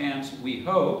by Chance, we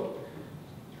hope,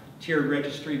 tiered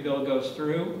registry bill goes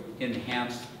through,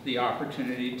 enhance the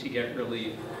opportunity to get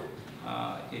relief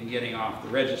in getting off the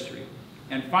registry.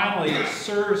 And finally, it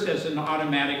serves as an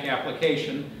automatic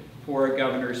application for a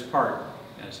governor's pardon,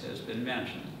 as has been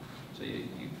mentioned. So you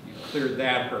cleared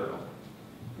that hurdle.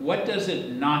 What does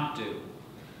it not do?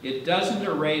 It doesn't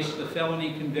erase the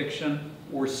felony conviction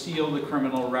or seal the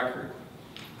criminal record.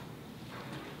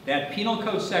 That Penal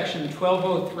Code section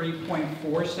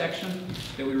 1203.4 section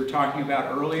that we were talking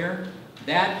about earlier,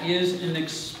 that is an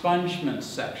expungement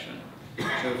section.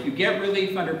 So if you get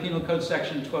relief under Penal Code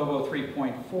section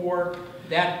 1203.4,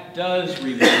 that does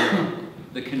remove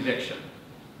the conviction.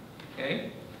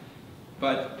 Okay?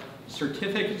 But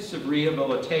certificates of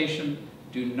rehabilitation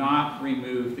do not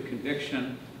remove the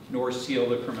conviction nor seal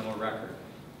the criminal record.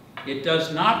 It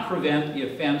does not prevent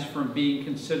the offense from being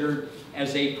considered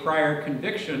as a prior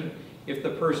conviction if the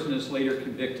person is later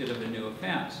convicted of a new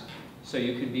offense. So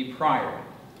you can be prior.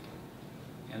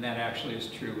 And that actually is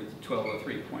true with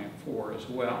 1203.4 as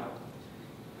well.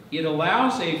 It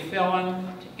allows a felon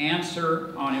to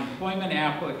answer on employment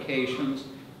applications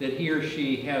that he or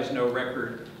she has no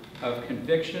record of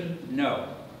conviction. No.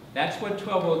 That's what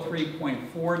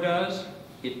 1203.4 does.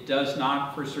 It does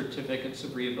not for certificates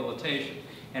of rehabilitation.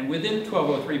 And within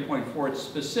 1203.4, it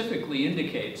specifically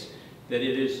indicates that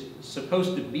it is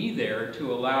supposed to be there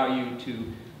to allow you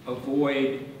to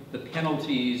avoid the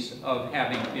penalties of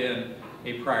having been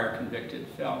a prior convicted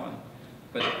felon.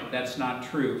 But that's not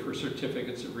true for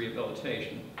certificates of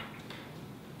rehabilitation.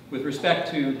 With respect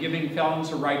to giving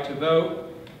felons a right to vote,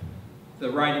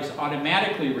 the right is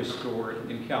automatically restored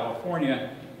in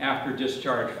California after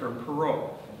discharge from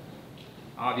parole.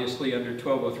 Obviously, under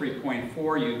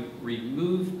 1203.4, you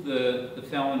remove the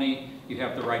felony, you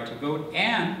have the right to vote,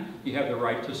 and you have the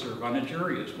right to serve on a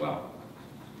jury as well.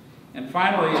 And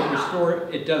finally,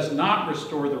 it does not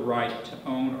restore the right to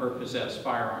own or possess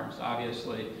firearms.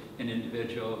 Obviously, an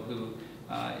individual who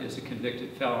is a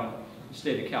convicted felon in the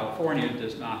state of California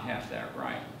does not have that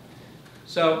right.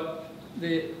 So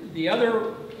the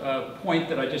other point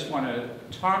that I just want to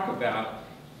talk about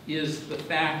is the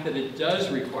fact that it does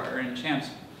require, and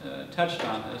Chance touched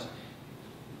on this,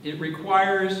 it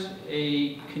requires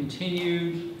a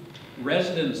continued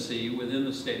residency within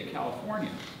the state of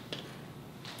California.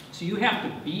 So you have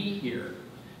to be here.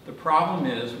 The problem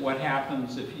is what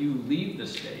happens if you leave the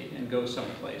state and go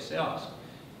someplace else.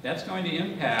 That's going to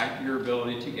impact your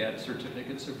ability to get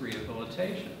certificates of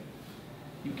rehabilitation.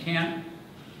 You can't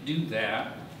do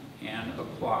that and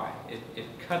apply. It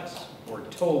cuts or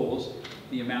tolls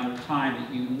the amount of time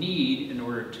that you need in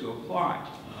order to apply.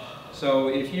 So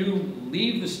if you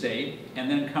leave the state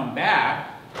and then come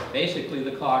back, basically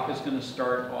the clock is going to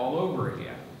start all over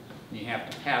again. You have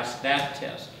to pass that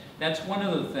test. That's one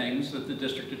of the things that the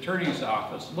district attorney's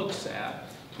office looks at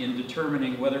in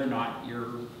determining whether or not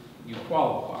you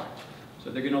qualify.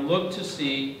 So they're going to look to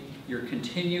see your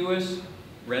continuous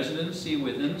residency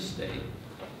within the state.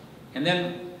 And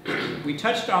then we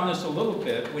touched on this a little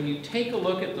bit. When you take a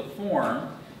look at the form,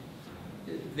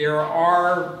 there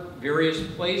are various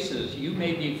places. You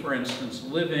may be, for instance,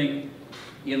 living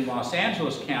in Los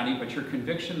Angeles County, but your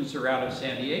convictions are out of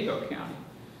San Diego County.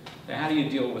 So how do you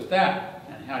deal with that?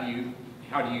 And how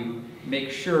do you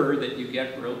make sure that you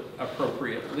get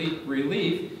appropriate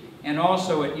relief? And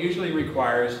also, it usually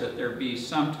requires that there be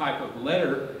some type of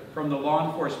letter from the law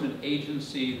enforcement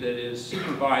agency that is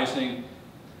supervising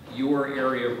your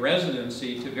area of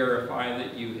residency to verify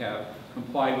that you have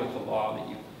complied with the law,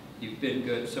 that you've been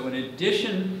good. So in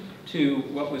addition to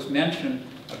what was mentioned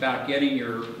about getting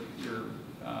your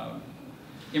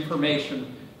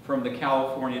information from the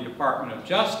California Department of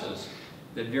Justice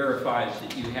that verifies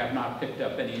that you have not picked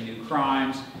up any new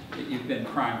crimes, that you've been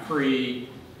crime-free,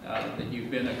 that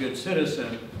you've been a good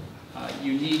citizen,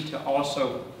 you need to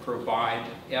also provide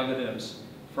evidence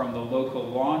from the local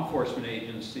law enforcement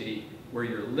agency where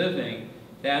you're living,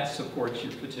 that supports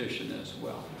your petition as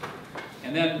well.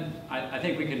 And then I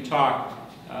think we can talk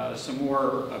some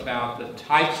more about the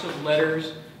types of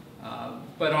letters,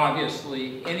 but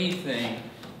obviously anything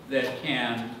that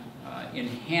can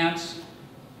enhance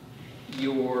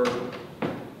your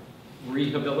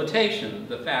rehabilitation,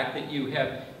 the fact that you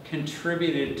have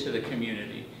contributed to the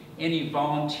community, any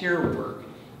volunteer work,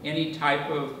 any type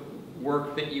of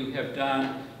work that you have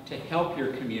done to help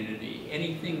your community,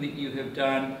 anything that you have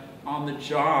done on the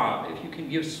job, if you can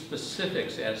give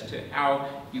specifics as to how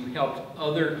you helped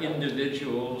other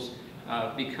individuals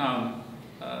become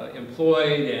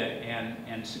employed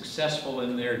and successful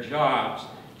in their jobs,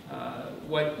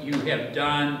 what you have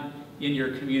done in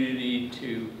your community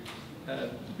to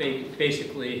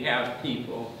basically have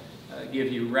people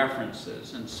give you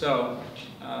references. And so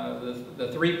the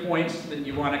 3 points that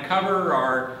you want to cover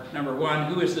are, number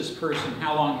one, who is this person?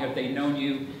 How long have they known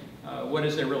you? What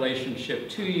is their relationship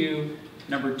to you?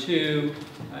 Number two,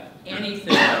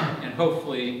 anything, and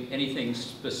hopefully anything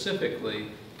specifically,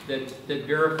 that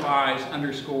verifies,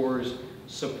 underscores,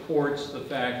 supports the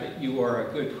fact that you are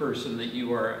a good person, that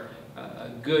you are a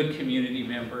good community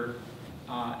member.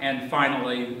 And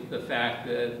finally, the fact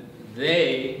that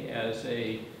they, as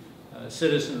a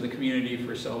citizen of the community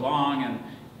for so long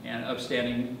and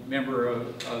upstanding member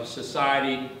of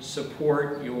society,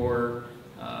 support your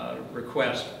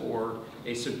request for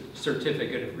a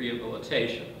certificate of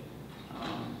rehabilitation.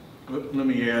 Let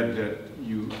me add that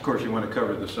of course, you want to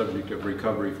cover the subject of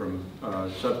recovery from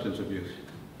substance abuse.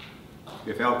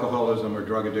 If alcoholism or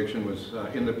drug addiction was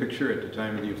in the picture at the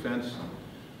time of the offense,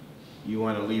 you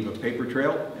want to leave a paper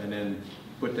trail and then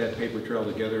put that paper trail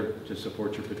together to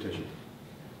support your petition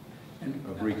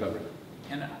of recovery.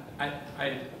 And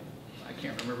I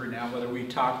can't remember now whether we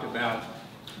talked about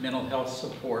mental health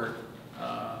support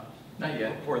Not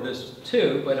yet. for this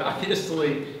too, but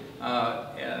obviously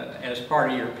as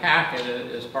part of your packet,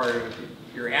 as part of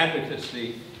your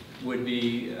advocacy, would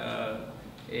be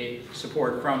a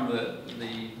support from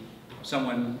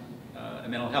someone, a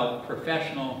mental health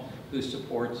professional who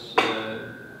supports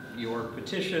your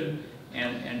petition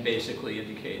and basically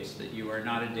indicates that you are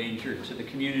not a danger to the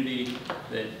community,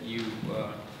 that you,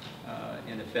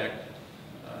 in effect,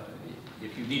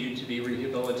 if you needed to be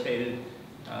rehabilitated,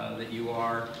 that you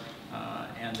are,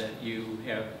 and that you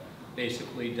have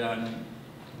basically done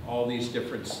all these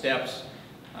different steps.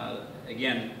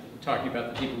 Again, talking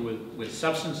about the people with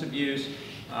substance abuse,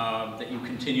 that you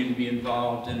continue to be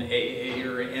involved in AA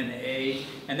or NA,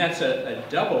 and that's a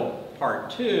double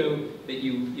part too, that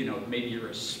maybe you're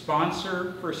a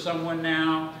sponsor for someone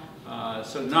now,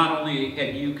 so not only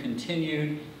have you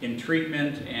continued in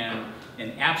treatment and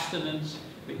in abstinence,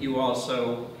 but you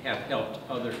also have helped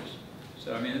others.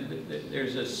 So I mean,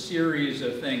 there's a series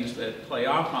of things that play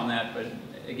off on that, but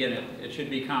again, it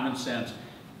should be common sense.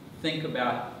 Think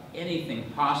about anything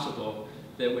possible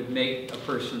that would make a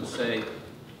person say,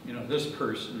 this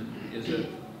person is a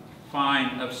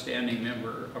fine, upstanding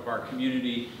member of our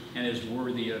community and is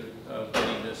worthy of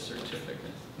getting this certificate.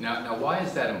 Now, why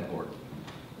is that important?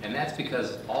 And that's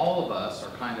because all of us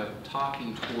are kind of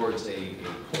talking towards a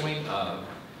point of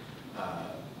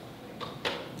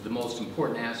the most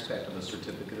important aspect of the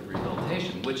Certificate of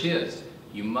Rehabilitation, which is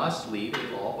you must lead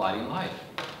a law-abiding life.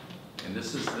 And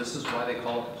this is why they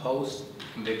call it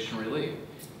post-conviction relief.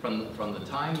 From the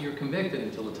time you're convicted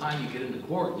until the time you get into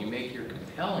court, you make your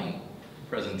compelling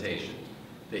presentation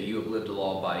that you have lived a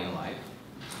law-abiding life.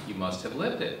 You must have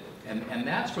lived it. And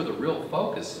that's where the real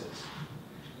focus is.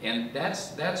 And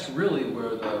that's really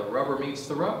where the rubber meets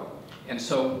the road. And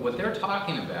so what they're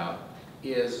talking about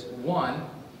is, one,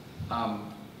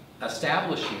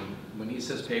 establishing, when he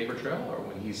says paper trail, or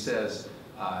when he says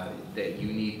that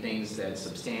you need things that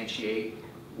substantiate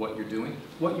what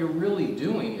you're really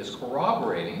doing is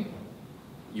corroborating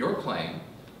your claim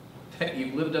that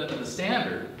you've lived up to the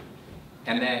standard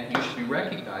and that you should be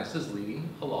recognized as leading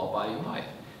a law-abiding life.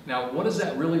 Now, what does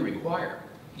that really require?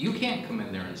 You can't come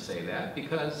in there and say that,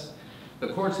 because the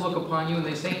courts look upon you and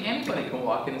they say anybody can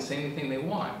walk in and say anything they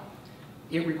want.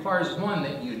 It requires, one,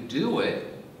 that you do it,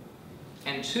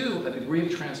 and two, a degree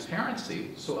of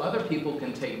transparency so other people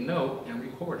can take note and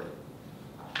record it.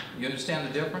 You understand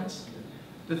the difference?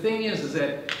 The thing is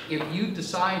that if you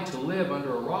decide to live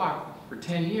under a rock for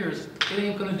 10 years, it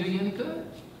ain't going to do you any good.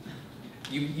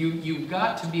 You've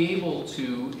got to be able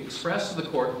to express to the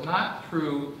court not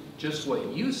through just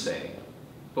what you say,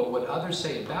 but what others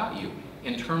say about you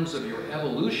in terms of your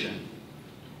evolution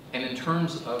and in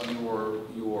terms of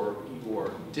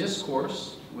your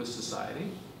discourse with society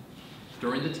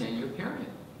during the 10-year period.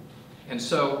 And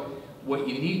so what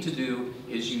you need to do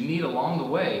is you need along the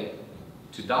way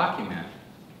to document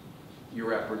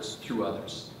your efforts through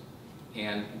others.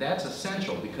 And that's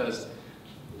essential because,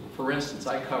 for instance,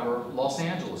 I cover Los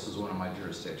Angeles as one of my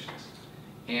jurisdictions.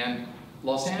 And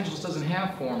Los Angeles doesn't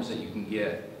have forms that you can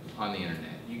get on the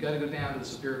internet. You got to go down to the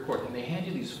Superior Court, and they hand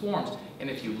you these forms. And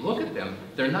if you look at them,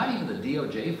 they're not even the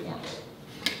DOJ forms.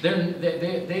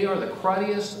 They are the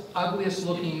cruddiest, ugliest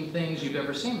looking things you've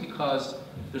ever seen because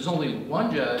there's only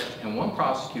one judge and one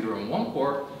prosecutor and one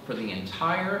court for the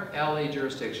entire LA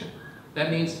jurisdiction.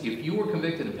 That means if you were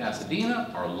convicted in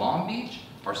Pasadena or Long Beach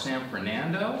or San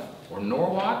Fernando or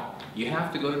Norwalk, you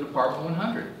have to go to Department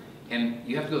 100. And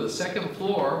you have to go to the second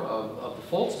floor of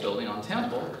the Foltz building on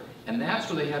Temple, and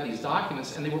that's where they have these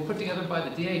documents, and they were put together by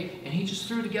the DA, and he just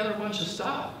threw together a bunch of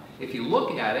stuff. If you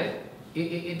look at it,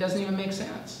 it doesn't even make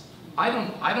sense. I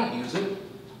don't use it.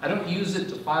 I don't use it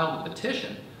to file the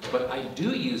petition, but I do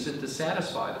use it to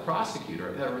satisfy the prosecutor.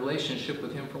 I've had a relationship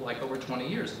with him for like over 20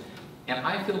 years. And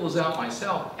I fill those out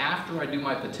myself after I do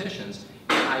my petitions,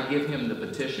 and I give him the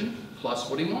petition plus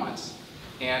what he wants.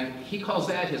 And he calls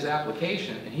that his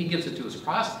application, and he gives it to his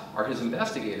his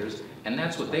investigators, and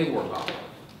that's what they work off of.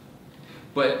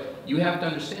 But you have to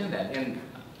understand that, and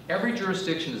every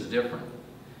jurisdiction is different.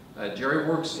 Jerry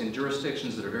works in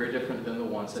jurisdictions that are very different than the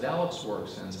ones that Alex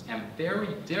works in, and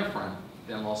very different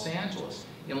than Los Angeles.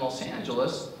 In Los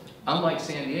Angeles, unlike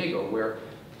San Diego, where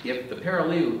if the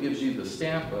paralegal gives you the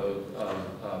stamp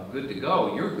of good to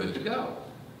go, you're good to go.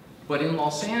 But in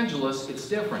Los Angeles, it's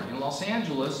different. In Los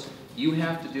Angeles, you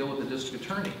have to deal with the district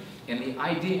attorney. And the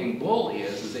idea and goal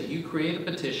is that you create a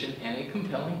petition and a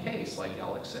compelling case, like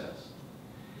Alex says.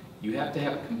 You have to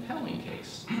have a compelling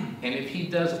case. And if he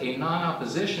does a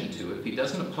non-opposition to it, if he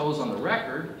doesn't oppose on the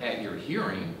record at your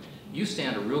hearing, you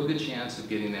stand a real good chance of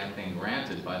getting that thing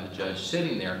granted by the judge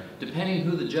sitting there, depending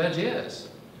who the judge is.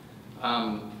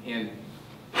 And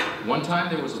one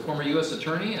time there was a former U.S.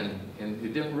 attorney, and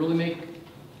it didn't really make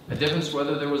a difference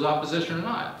whether there was opposition or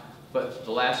not. But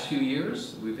the last few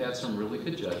years, we've had some really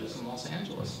good judges in Los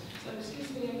Angeles. So,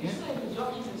 excuse me, are you saying the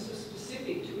documents are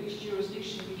specific to each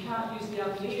jurisdiction? You can't use the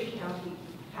Alameda County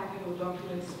packet or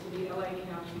documents for the LA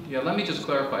County? Yeah, let me just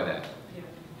clarify that. Yeah.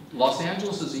 Los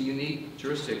Angeles is a unique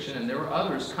jurisdiction, and there are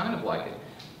others kind of like it.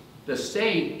 The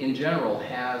state, in general,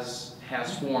 has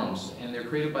forms, and they're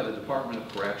created by the Department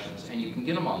of Corrections, and you can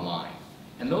get them online.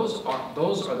 And those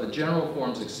are the general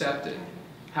forms accepted.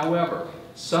 However,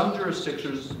 some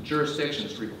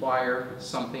jurisdictions require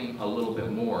something a little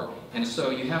bit more. And so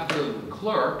you have to go to the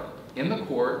clerk in the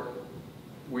court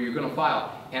where you're going to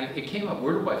file. And it came up,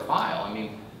 where do I file? I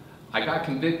mean, I got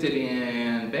convicted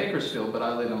in Bakersfield, but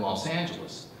I live in Los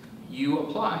Angeles. You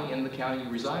apply in the county you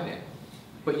reside in.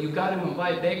 But you've got to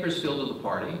invite Bakersfield to the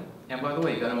party. And by the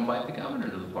way, you've got to invite the governor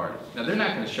to the party. Now, they're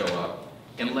not going to show up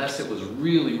unless it was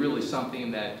really, really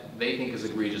something that they think is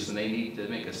egregious and they need to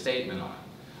make a statement on.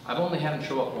 I've only had them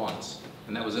show up once,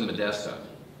 and that was in Modesto.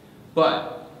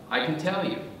 But I can tell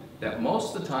you that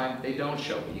most of the time they don't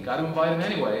show up. You got to invite them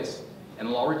anyways, and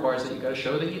the law requires that you got to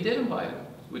show that you did invite them,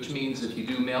 which means if you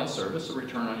do mail service, a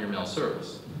return on your mail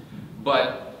service.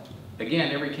 But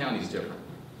again, every county is different,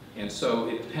 and so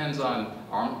it depends on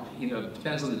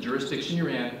depends on the jurisdiction you're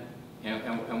in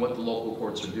and what the local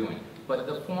courts are doing. But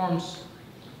the forms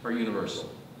are universal.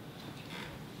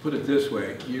 Put it this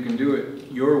way: you can do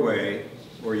it your way,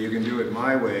 or you can do it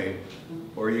my way,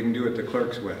 or you can do it the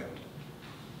clerk's way.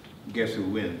 Guess who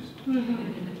wins?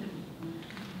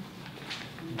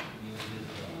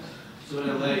 So in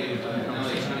LA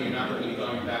County, you're not going to be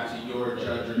going back to your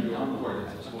judge or your court.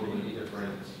 It's a totally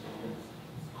different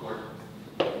court.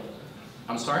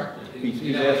 I'm sorry?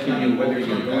 He's asking you whether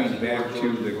you're going back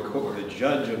to the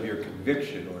judge of your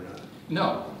conviction or not.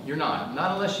 No, you're not.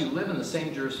 Not unless you live in the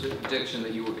same jurisdiction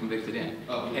that you were convicted in.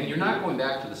 Oh. And you're not going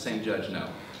back to the same judge, no.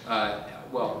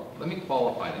 Well, let me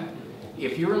qualify that.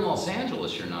 If you're in Los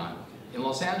Angeles, you're not. In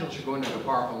Los Angeles, you're going to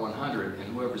Department 100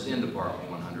 and whoever's in Department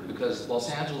 100 because Los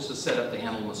Angeles is set up to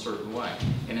handle them a certain way.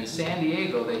 And in San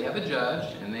Diego, they have a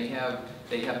judge and they have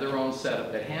their own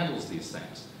setup that handles these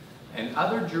things. And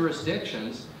other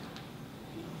jurisdictions,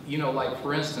 like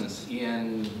for instance,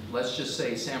 in, let's just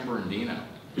say San Bernardino,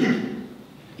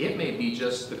 it may be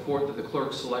just the court that the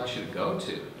clerk selects you to go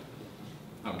to.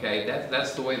 Okay,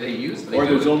 that's the way they use it. Or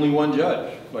there's only one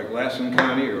judge, like Lassen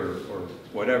County or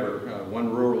whatever, one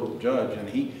rural judge,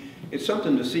 and it's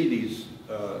something to see these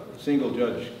single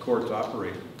judge courts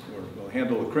operate. They'll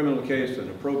handle a criminal case and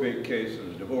a probate case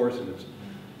and a divorce, and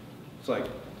it's like,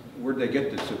 where'd they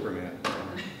get this Superman?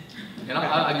 And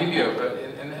I'll give you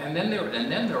and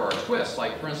then there are twists.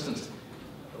 Like for instance,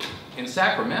 in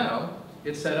Sacramento,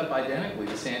 it's set up identically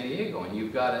to San Diego, and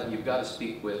you've got to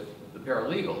speak with the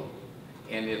paralegal.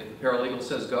 And if the paralegal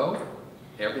says go,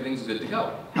 everything's good to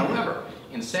go. However,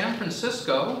 in San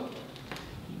Francisco,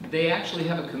 they actually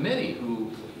have a committee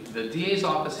the DA's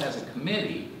office has a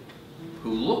committee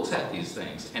who looks at these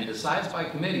things and decides by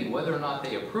committee whether or not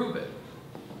they approve it.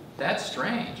 That's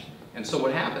strange. And so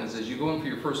what happens is you go in for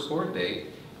your first court date,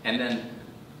 and then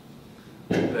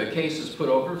the case is put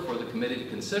over for the committee to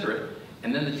consider it,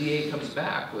 and then the DA comes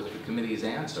back with the committee's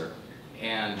answer.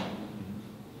 And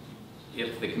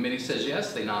if the committee says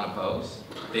yes, they non-oppose.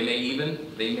 They may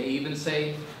even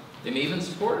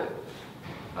support it.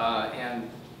 And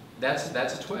that's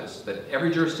a twist. But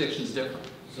every jurisdiction is different.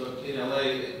 So in LA,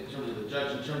 in terms of the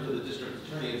judge, in terms of the district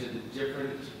attorney, is it a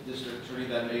different district attorney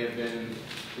that may have been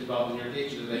involved in your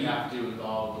case, or do they have to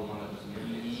involve the one that was in your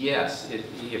case? Yes,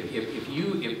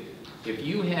 if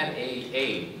you had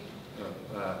a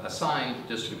assigned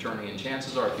district attorney, and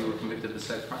chances are if you were convicted of the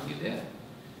sex crime, you did.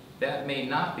 That may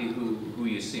not be who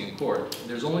you see in court.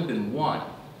 There's only been one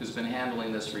who's been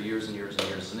handling this for years and years and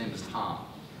years. His name is Tom.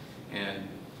 And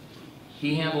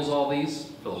he handles all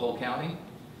these for the whole county.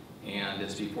 And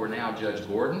it's before now Judge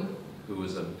Gordon, who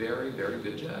is a very, very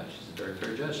good judge. He's a very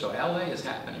fair judge. So LA is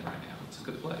happening right now. It's a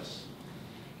good place.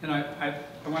 And I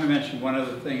want to mention one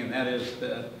other thing, and that is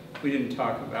that we didn't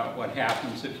talk about what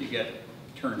happens if you get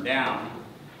turned down.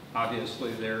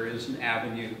 Obviously, there is an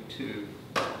avenue to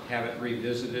have it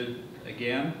revisited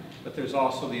again, but there's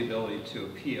also the ability to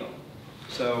appeal.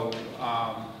 So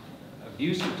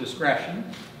abuse of discretion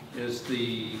is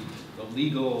the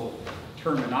legal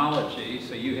terminology.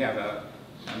 So you have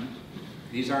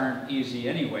these aren't easy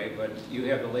anyway, but you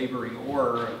have the laboring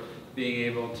oar of being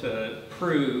able to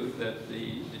prove that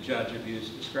the judge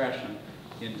abused discretion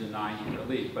in denying you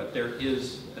relief, but there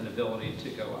is an ability to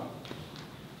go up.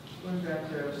 Going back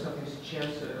to something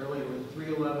Chance said earlier with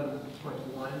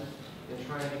 311.1 and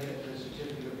trying to get the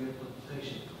certificate of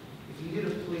rehabilitation. If you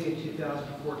did a plea in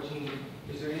 2014,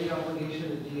 is there any obligation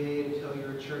to the DA to tell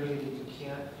your attorney that you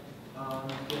can't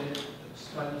get it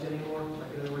expunged anymore?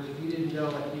 Like, in other words, if you didn't know,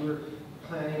 like you were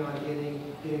planning on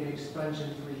getting it expunged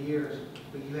in 3 years,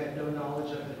 but you had no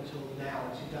knowledge of it until now,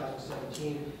 in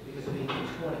 2017, because of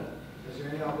 1820. Is there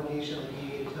any obligation on the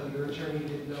DA to tell your attorney you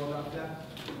didn't know about that?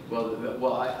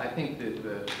 Well, I think that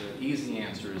the easy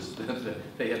answer is that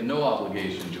they have no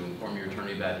obligation to inform your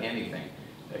attorney about anything.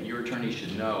 Your attorney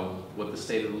should know what the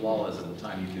state of the law is at the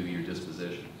time you do your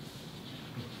disposition.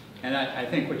 And I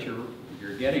think what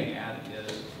you're getting at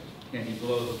is, can you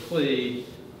blow the plea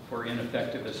for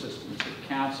ineffective assistance of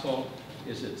counsel?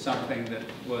 Is it something that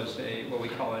was what we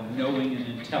call a knowing and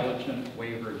intelligent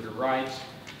waiver of your rights?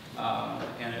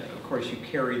 And of course, you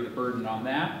carry the burden on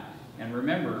that. And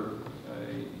remember,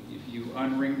 if you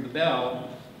unring the bell,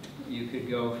 you could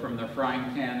go from the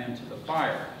frying pan into the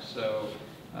fire. So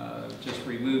just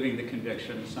removing the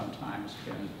conviction sometimes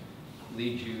can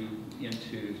lead you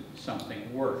into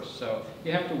something worse. So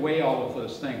you have to weigh all of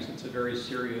those things. It's a very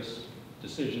serious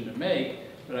decision to make,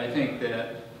 but I think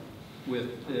that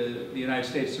with the United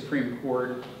States Supreme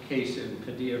Court case in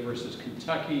Padilla versus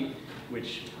Kentucky,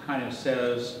 which kind of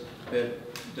says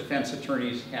that defense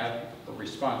attorneys have a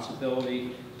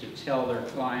responsibility to tell their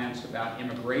clients about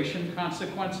immigration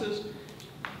consequences.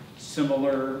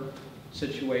 Similar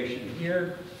situation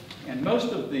here, and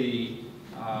most of the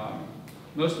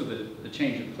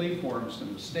change of plea forms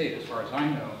in the state, as far as I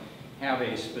know, have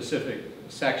a specific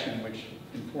section which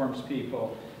informs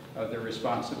people of their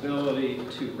responsibility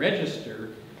to register,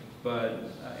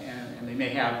 but and they may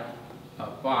have a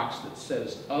box that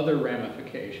says other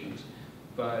ramifications,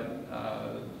 but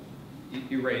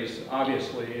you raise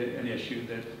obviously an issue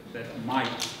that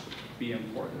might be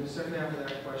important. And the second half of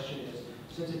that question is,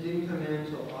 since it didn't come in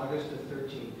until August of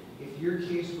 13, if your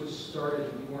case was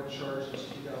started and you weren't charged until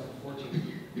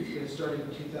 2014, if it started in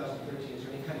 2013, is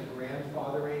there any kind of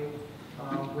grandfathering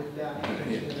with that?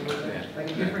 Like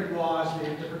different laws,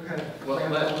 maybe different kind of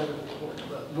grandfathering with the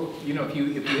court. You know, if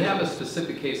you have a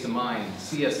specific case in mind,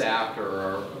 see us after,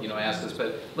 or ask us.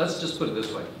 But let's just put it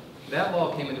this way: that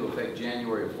law came into effect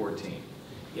January of 14.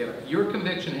 If your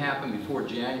conviction happened before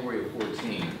January of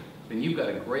 14, then you've got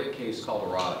a great case called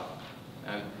Colorado.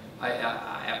 And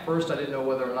at first I didn't know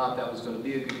whether or not that was going to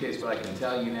be a good case, but I can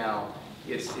tell you now,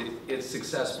 it's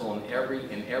successful in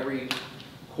every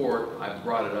court I've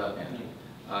brought it up in.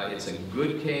 It's a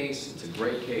good case, it's a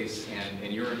great case,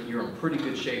 and you're in pretty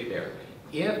good shape there.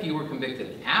 If you were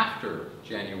convicted after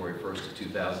January 1st of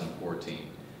 2014,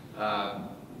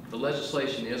 the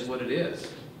legislation is what it is.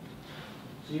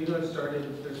 So you know it started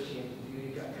in 13,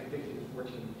 you got convicted in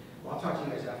 14. Well, I'll talk to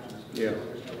you guys afterwards. Yeah.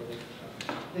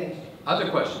 Thanks. Other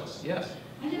questions? Yes.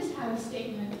 I just have a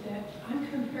statement that I'm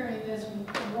comparing this with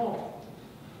parole.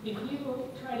 If you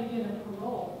try to get a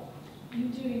parole, you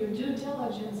do your due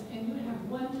diligence and you have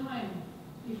one time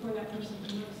before that person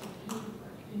can look at the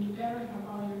paperwork. And you better have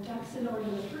all your ducks in order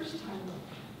the first time.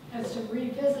 As to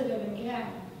revisit it again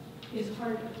is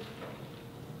harder.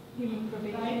 You mean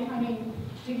probation? I mean,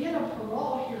 to get a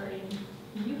parole hearing,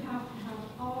 you have to have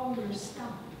all your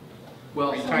stuff.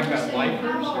 Well, Are you talking about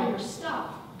lifers? Have all or- your stuff.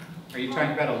 Are you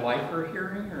talking about a lifer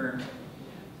hearing or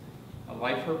a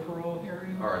lifer parole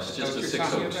hearing? Or it's Is that just what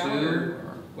a you're talking 602, about,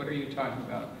 or- What are you talking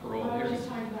about, parole I was hearing? just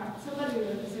talking about somebody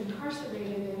that is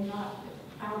incarcerated and not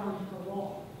out on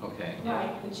parole. okay.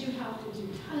 Right, but you have to do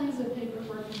tons of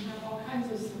paperwork and have all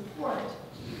kinds of support.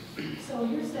 So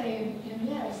you're saying in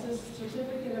this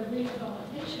certificate of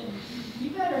rehabilitation, you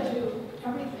better do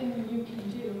everything that you can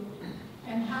do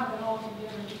and have it all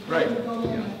together before Right. you go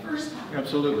in the first time.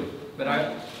 Absolutely. But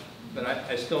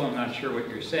I still am not sure what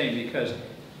you're saying, because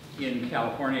in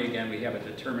California, again, we have a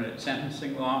determinate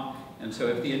sentencing law. And so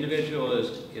if the individual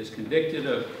is convicted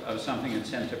of something and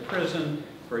sent to prison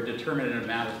for a determinate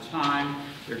amount of time,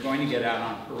 they're going to get out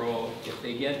on parole. If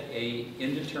they get a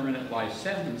indeterminate life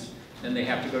sentence, then they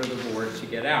have to go to the board to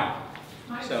get out.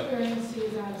 My So- experience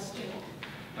is out of state.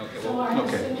 Okay, So well, I'm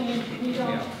okay. assuming we don't,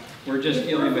 yeah, we're just if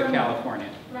dealing we're with from- California.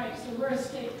 right, so we're a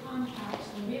state compact,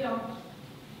 so we aren't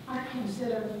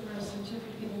considered for a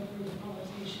certificate of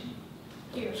rehabilitation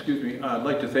here. Excuse me, I'd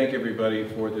like to thank everybody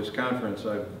for this conference.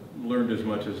 I've learned as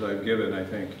much as I've given. I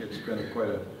think it's been quite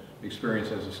an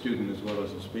experience as a student as well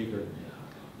as a speaker.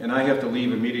 And I have to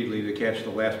leave immediately to catch the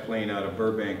last plane out of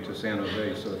Burbank to San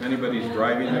Jose. So if anybody's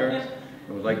driving there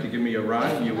and would like to give me a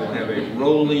ride, you will have a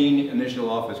rolling initial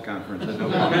office conference at no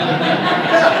problem.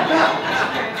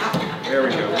 There we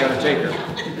go, we got to take her.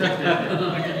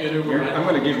 I'm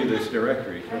going to give you this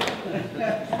directory. All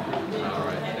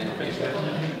right, thank you.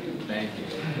 Thank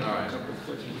you. All right.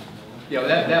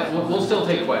 Yeah, we'll still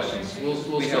take questions.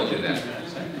 We'll still do that.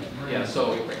 Yeah,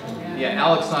 so, yeah,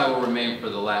 Alex and I will remain for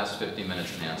the last 50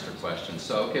 minutes and answer questions.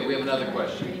 So, okay, we have another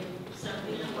question.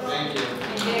 Thank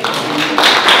you.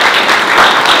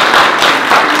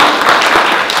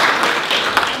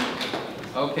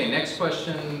 Okay, next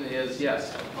question is,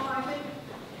 yes. Well, I think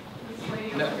this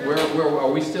lady No, over here- where are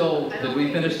we still, did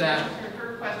we finish that?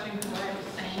 Her question, because I was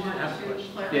saying that to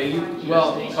clarify. Yeah,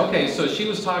 well, okay, so she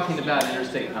was talking about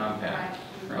interstate compact,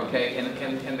 okay, and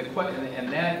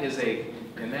that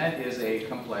is a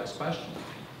complex question.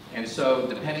 And so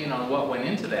depending on what went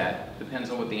into that, depends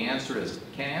on what the answer is.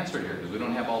 Can't answer it here because we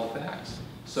don't have all the facts.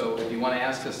 So if you want to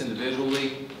ask us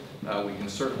individually, we can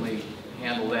certainly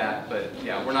handle that, but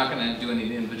yeah, we're not going to do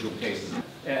any individual cases.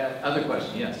 Other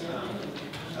question, yes?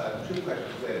 Two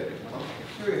questions there. I'm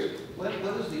curious, what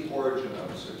is the origin of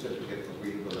the Certificate of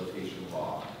Rehabilitation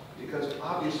law? Because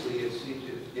obviously it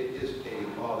is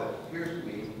a law that appears to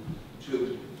me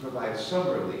to provide some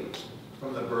relief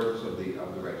from the burdens of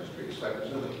the registry. So I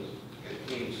presume it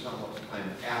came somewhat time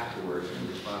afterwards in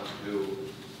response to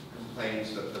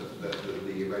complaints that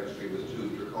the registry was too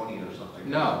draconian or something.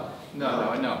 No.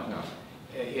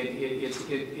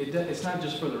 It's not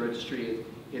just for the registry.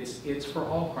 It's for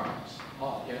all crimes.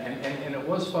 And it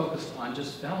was focused on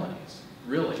just felonies,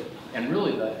 really. And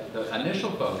really, the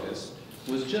initial focus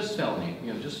was just felony,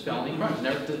 just felony crimes.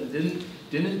 Never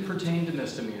didn't pertain to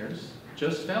misdemeanors,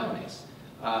 just felonies.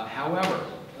 However,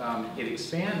 it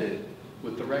expanded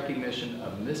with the recognition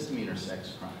of misdemeanor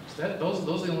sex crimes. Those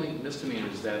are the only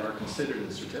misdemeanors that are considered in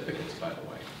certificates, by the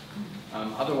way.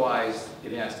 Otherwise,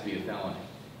 it has to be a felony.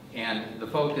 And the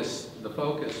focus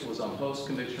was on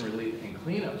post-conviction relief and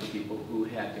cleanup for people who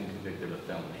had been convicted of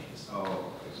felonies. Oh,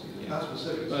 I see. It's not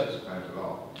specific to sex crimes at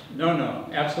all. No,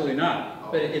 absolutely not.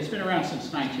 But it's been around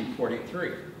since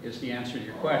 1943, is the answer to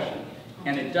your question.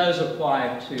 And it does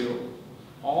apply to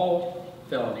all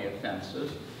felony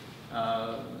offenses.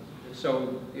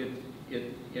 So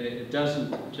it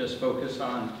doesn't just focus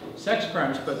on sex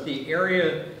crimes, but the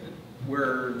area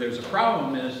where there's a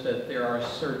problem is that there are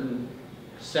certain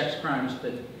sex crimes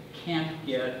that can't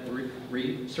get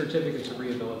certificates of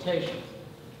rehabilitation.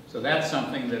 So that's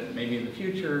something that maybe in the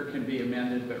future can be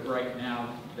amended, but right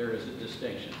now there is a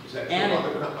distinction. Is that And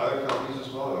true other felonies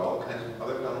as well? All kinds of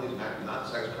other felonies, not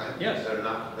sex crimes? Yes. That are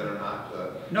not.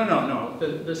 No.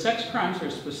 The sex crimes are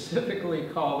specifically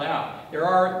called out. There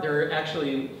are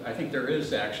actually, I think there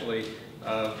is actually,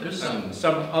 There's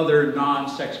some other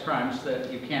non-sex crimes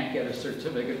that you can't get a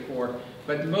certificate for,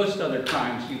 but most other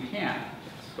crimes you can.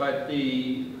 But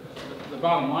the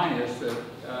bottom line is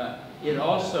that it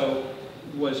also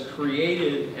was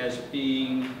created as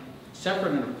being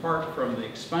separate and apart from the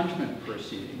expungement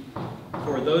proceeding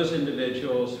for those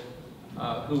individuals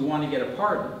who want to get a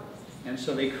pardon. And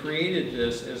so they created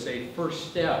this as a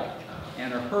first step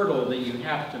and a hurdle that you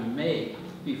have to make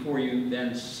before you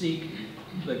then seek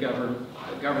the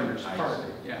governor's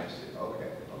pardon. Yeah. Okay.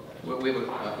 We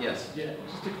have yes. Yeah,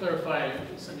 just to clarify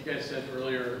something you guys said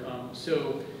earlier,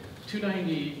 so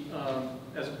 290,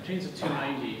 as it pertains to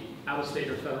 290, out-of-state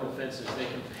or federal offenses, they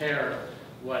compare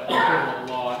what equivalent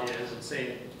law is and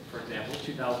say, for example,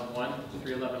 2001,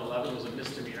 31111 was a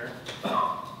misdemeanor.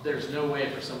 There's no way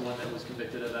for someone that was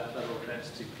convicted of that federal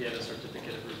offense to get a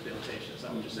certificate of rehabilitation. Is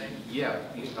that what you're saying? Yeah.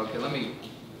 Okay. Let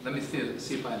me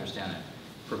see if I understand that.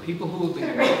 For people who have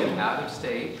been convicted out of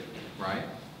state, right,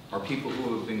 or people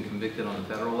who have been convicted on the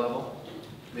federal level,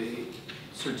 the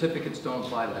certificates don't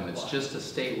apply to them. It's just a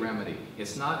state remedy.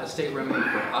 It's not a state remedy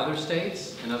for other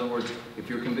states. In other words, if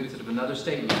you're convicted of another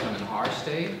state and you come in our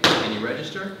state and you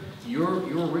register, your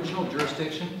original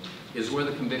jurisdiction is where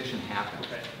the conviction happened.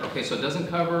 Okay, so it doesn't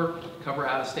cover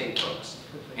out-of-state folks.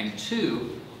 And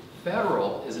two,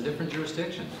 federal is a different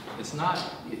jurisdiction. It's not,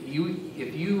 if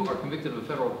you are convicted of a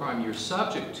federal crime, you're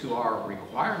subject to our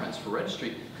requirements for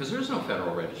registry, because there's no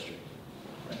federal registry.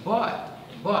 But,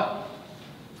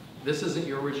 this isn't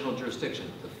your original jurisdiction.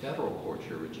 The federal court's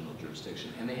your original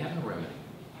jurisdiction, and they have no remedy.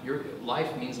 Your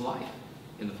life means life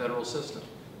in the federal system.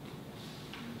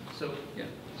 So, yeah.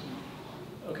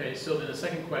 Okay, so then the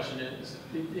second question is,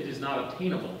 it is not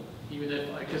obtainable, even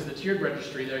if, because the tiered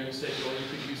registry there, you said, well, you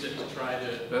could use it to try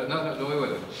to... No,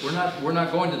 wait. We're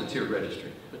not going to the tiered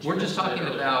registry. We're just talking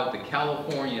about the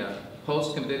California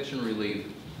post-conviction relief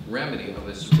remedy of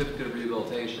a certificate of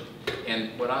rehabilitation.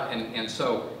 And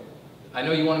so, I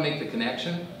know you want to make the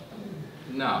connection.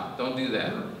 No, don't do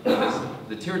that. Because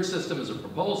the tiered system is a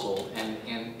proposal, and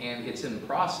it's in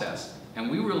process. And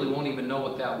we really won't even know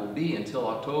what that will be until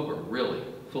October, really,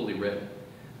 fully written.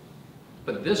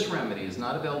 But this remedy is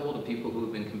not available to people who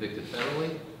have been convicted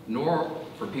federally, nor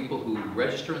for people who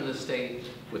register in this state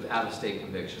with out-of-state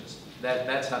convictions.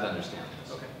 That's how to understand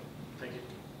this. Okay, thank you.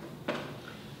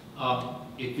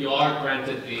 If you are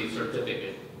granted the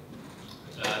certificate,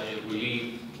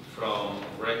 relief from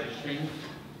registering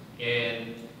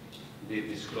and the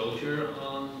disclosure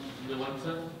on the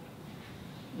website?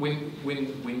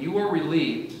 When you are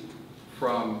relieved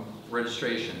from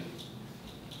registration,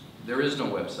 there is no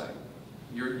website.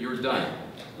 You're done.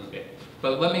 Okay.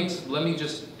 But let me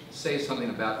just say something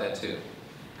about that too,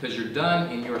 because you're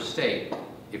done in your state.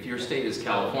 If your state is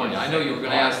California, I know you were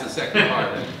going to ask the second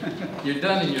part. You're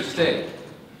done in your state.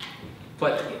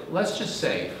 But let's just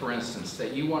say, for instance,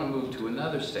 that you want to move to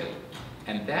another state,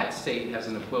 and that state has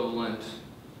an equivalent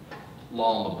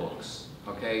law in the books.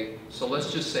 Okay, so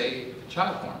let's just say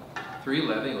child porn,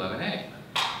 31111A.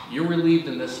 You're relieved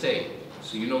in this state,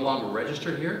 so you no longer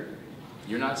register here.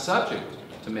 You're not subject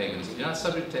to Megan's. You're not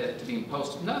subject to being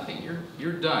posted. Nothing.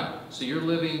 You're done. So you're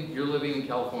living in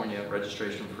California,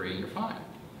 registration free, and you're fine.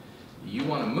 You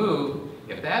want to move.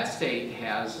 If that state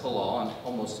has a law, and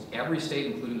almost every state,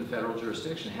 including the federal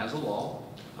jurisdiction, has a law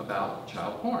about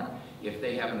child porn. If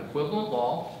they have an equivalent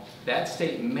law, that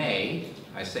state may,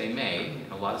 I say may,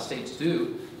 a lot of states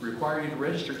do, require you to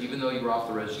register even though you're off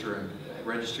the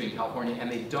registry in California,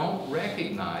 and they don't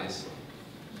recognize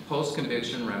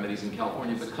post-conviction remedies in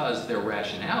California because their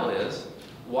rationale is,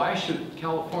 why should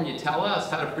California tell us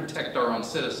how to protect our own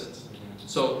citizens?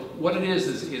 So what it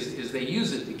is they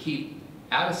use it to keep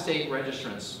out-of-state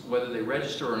registrants, whether they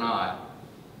register or not,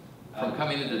 from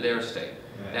coming into their state.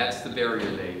 That's the barrier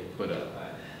they put up.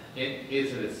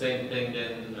 Is it the same thing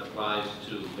that applies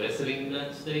to visiting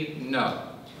that state? No.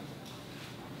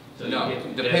 So no,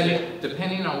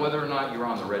 depending on whether or not you're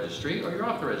on the registry or you're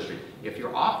off the registry. If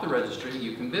you're off the registry,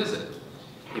 you can visit.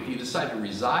 If you decide to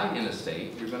reside in a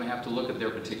state, you're going to have to look at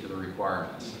their particular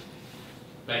requirements.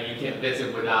 But you can't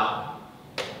visit without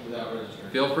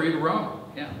registering. Feel free to roam.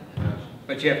 Yeah.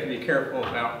 But you have to be careful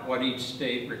about what each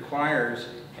state requires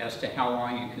as to how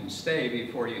long you can stay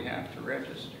before you have to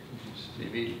register. So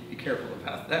be careful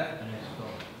about that.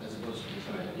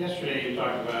 Yesterday you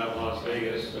talked about Las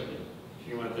Vegas. If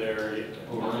you went there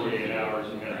over 48 hours,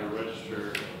 you had to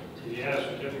register. If you had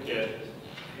a certificate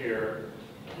here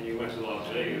and you went to Las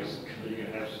Vegas, are you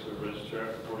going to have to register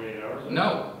after 48 hours?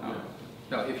 No.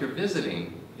 No, if you're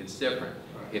visiting, it's different.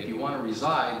 If you want to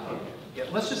reside, yeah,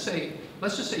 let's just say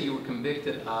you were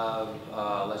convicted of,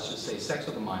 let's just say, sex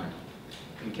with a minor.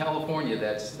 In California,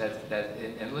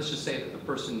 and let's just say that the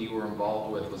person you were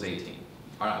involved with was 18,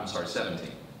 or I'm sorry,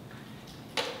 17.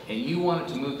 And you wanted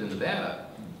to move to Nevada,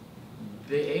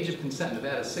 the age of consent in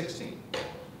Nevada is 16.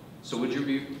 So would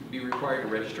you be required to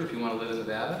register if you want to live in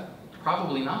Nevada?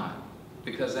 Probably not.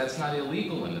 because that's not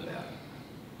illegal in Nevada.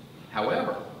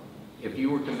 However, if you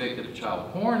were convicted of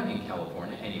child porn in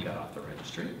California and you got off the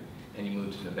registry and you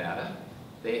moved to Nevada,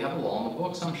 they have a law in the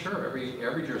books, I'm sure,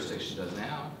 every jurisdiction does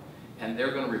now, and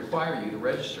they're going to require you to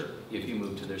register if you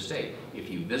move to their state. If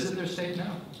you visit their state,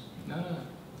 no.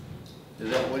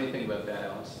 What do you think about that,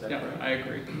 Alice? Is that Yeah, correct? I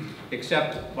agree.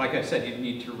 Except, like I said, you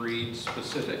need to read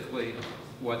specifically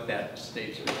what that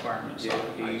state's requirements are.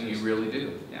 Yeah, you really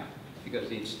do. Yeah,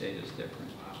 because each state is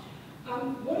different.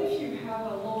 What if you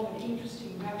have a long and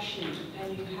interesting rap sheet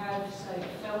and you have, say,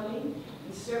 a felony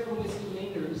and several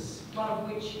misdemeanors, one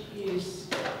of which is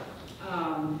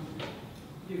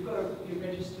you've got to be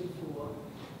registered for,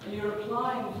 and you're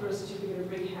applying for a certificate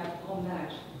of rehab on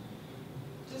that?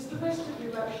 Does the rest of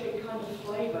your rap sheet kind of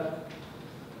flavour?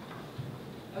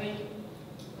 I mean,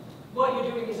 what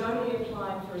you're doing is only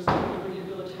applying for a certificate of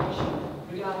rehabilitation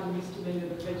regarding the misdemeanor,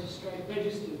 but registered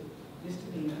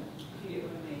misdemeanor, if you get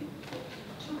what I mean.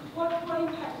 So what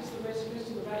impact does the rest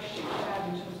of the rap sheet have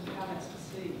in terms of how that's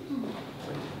perceived?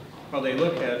 Well, they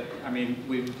look at, I mean,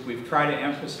 we've tried to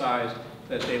emphasize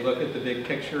that they look at the big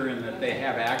picture and that they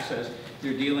have access.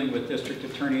 You're dealing with district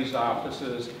attorneys'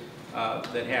 offices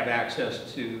that have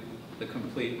access to the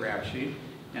complete rap sheet.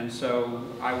 And so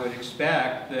I would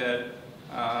expect that,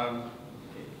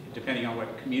 depending on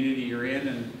what community you're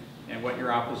in and what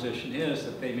your opposition is,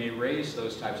 that they may raise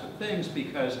those types of things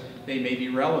because they may be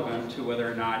relevant to whether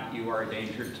or not you are a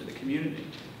danger to the community.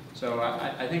 So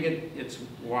I think it's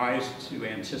wise to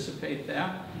anticipate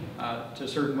that, to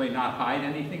certainly not hide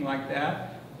anything like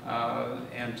that,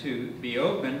 and to be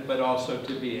open, but also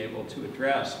to be able to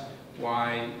address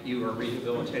why you are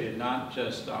rehabilitated not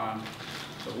just on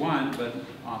the one, but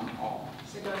on all.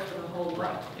 So go for the whole lot.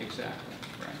 Right, exactly,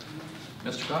 right.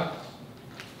 Mr. Cox?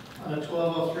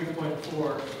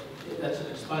 1203.4, that's an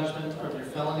expungement of your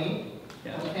felony.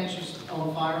 Yeah. Why can't you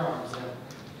own firearms then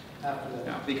after that?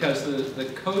 Now, because the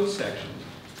code section,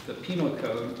 the penal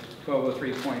code,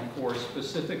 1203.4,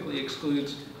 specifically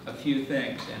excludes a few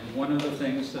things. And one of the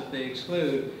things that they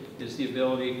exclude is the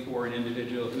ability for an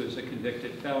individual who is a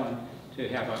convicted felon to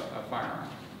have a firearm.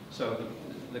 So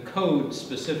the code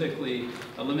specifically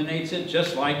eliminates it,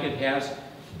 just like it has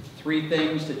 3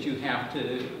 things that you have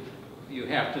to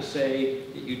say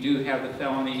that you do have the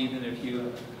felony, even if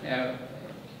you're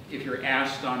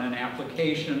asked on an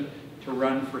application to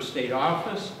run for state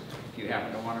office, if you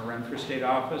happen to want to run for state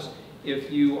office,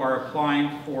 if you are applying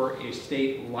for a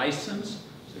state license,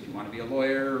 so if you want to be a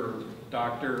lawyer or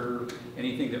doctor or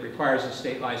anything that requires a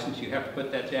state license, you have to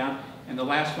put that down. And the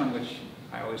last one, which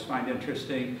I always find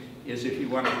interesting, is if you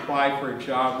want to apply for a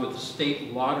job with the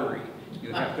state lottery,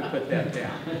 you have to put that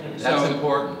down. That's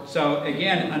important. So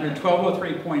again, under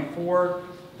 1203.4,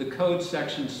 the code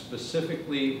section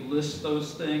specifically lists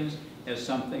those things as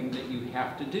something that you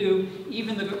have to do,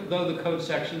 even though the code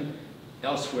section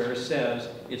elsewhere says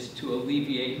it's to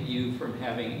alleviate you from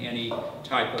having any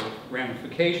type of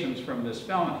ramifications from this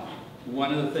felony.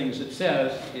 One of the things it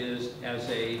says is, as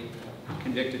a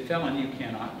convicted felon, you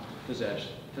cannot possess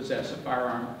a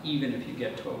firearm, even if you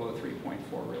get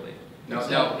 1203.4 relief. No.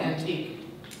 Antique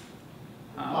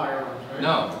firearms, right?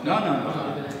 No.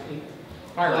 Antique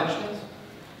Firearm. collections?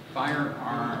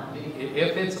 Firearm.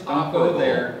 If it's Don't go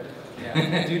there.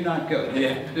 Yeah, do not go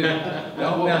there. Yeah.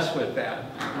 Don't mess with that.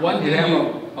 One You thing have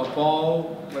a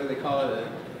ball, what do they call it?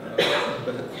 A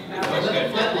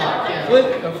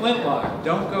flintlock.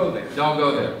 Don't go there. Don't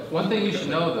go there. One thing you should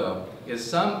know, though, is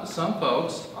some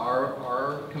folks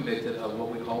are convicted of what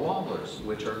we call wobblers,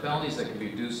 which are felonies that can be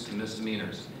reduced to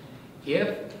misdemeanors.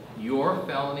 If your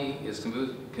felony is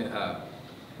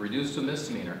reduced to a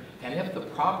misdemeanor, and if the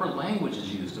proper language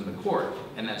is used in the court,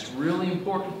 and that's really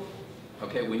important,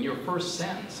 okay, when you're first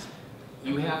sentenced,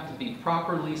 you have to be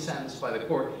properly sentenced by the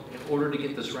court in order to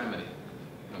get this remedy,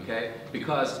 okay?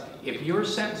 Because if you're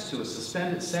sentenced to a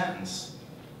suspended sentence,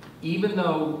 even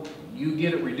though you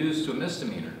get it reduced to a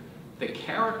misdemeanor, the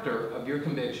character of your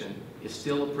conviction is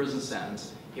still a prison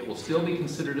sentence, it will still be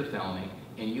considered a felony,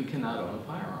 and you cannot own a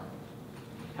firearm.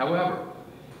 However,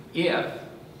 if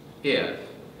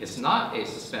it's not a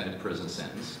suspended prison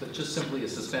sentence, but just simply a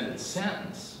suspended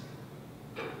sentence,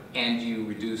 and you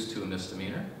reduce to a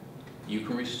misdemeanor, you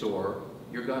can restore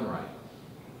your gun right.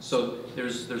 So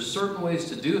there's certain ways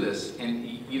to do this, and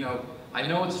I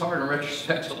know it's hard in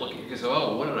retrospect to look at it and say,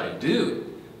 oh, what did I do?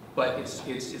 But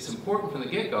it's important from the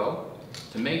get-go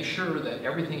to make sure that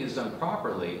everything is done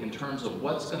properly in terms of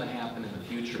what's going to happen in the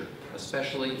future,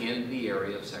 especially in the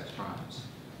area of sex crimes.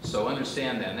 So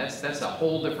understand that, and that's a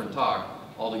whole different talk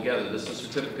altogether. This is a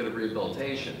certificate of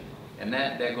rehabilitation, and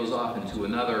that goes off into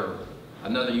another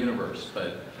universe.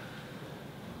 But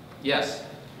Yes.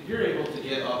 If you're able to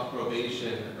get off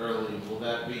probation early, will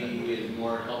that be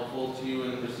more helpful to you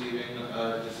in receiving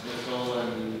a dismissal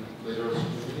and later a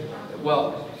certificate?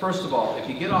 Well, first of all, if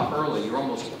you get off early, you're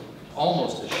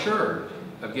almost assured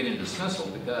of getting dismissal,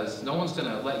 because no one's going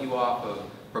to let you off of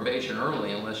probation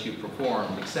early unless you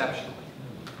perform exceptionally.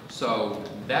 So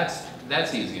that's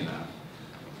easy enough.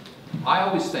 I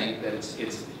always think that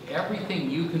it's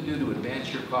everything you can do to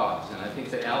advance your cause, and I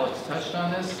think that Alex touched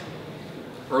on this.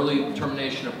 Early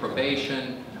termination of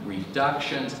probation,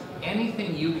 reductions,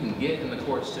 anything you can get in the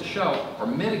courts to show or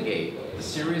mitigate the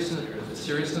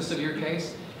seriousness of your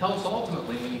case helps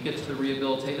ultimately when you get to the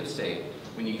rehabilitative state.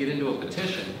 When you get into a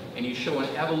petition and you show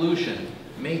an evolution,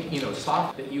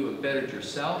 soft that you have bettered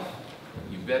yourself,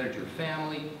 you've bettered your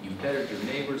family, you've bettered your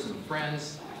neighbors and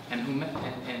friends, and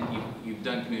you've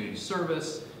done community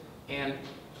service, and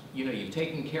you've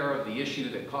taken care of the issue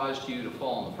that caused you to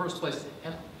fall in the first place,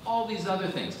 and all these other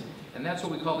things. And that's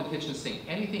what we call the kitchen sink.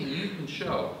 Anything you can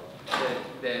show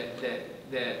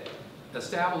that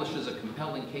establishes a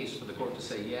compelling case for the court to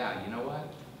say, yeah, you know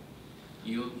what?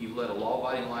 You've led a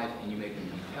law-abiding life, and you make a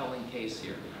compelling case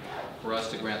here for us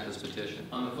to grant this petition.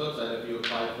 On the flip side, if you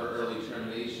apply for early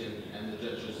termination and the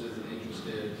judge just isn't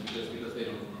interested just because they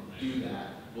don't do that,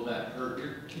 will that hurt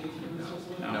your case?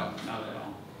 No, not at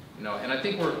all. No, and I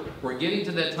think we're getting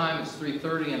to that time. It's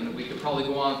 3:30, and we could probably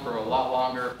go on for a lot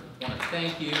longer. I want to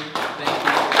thank you.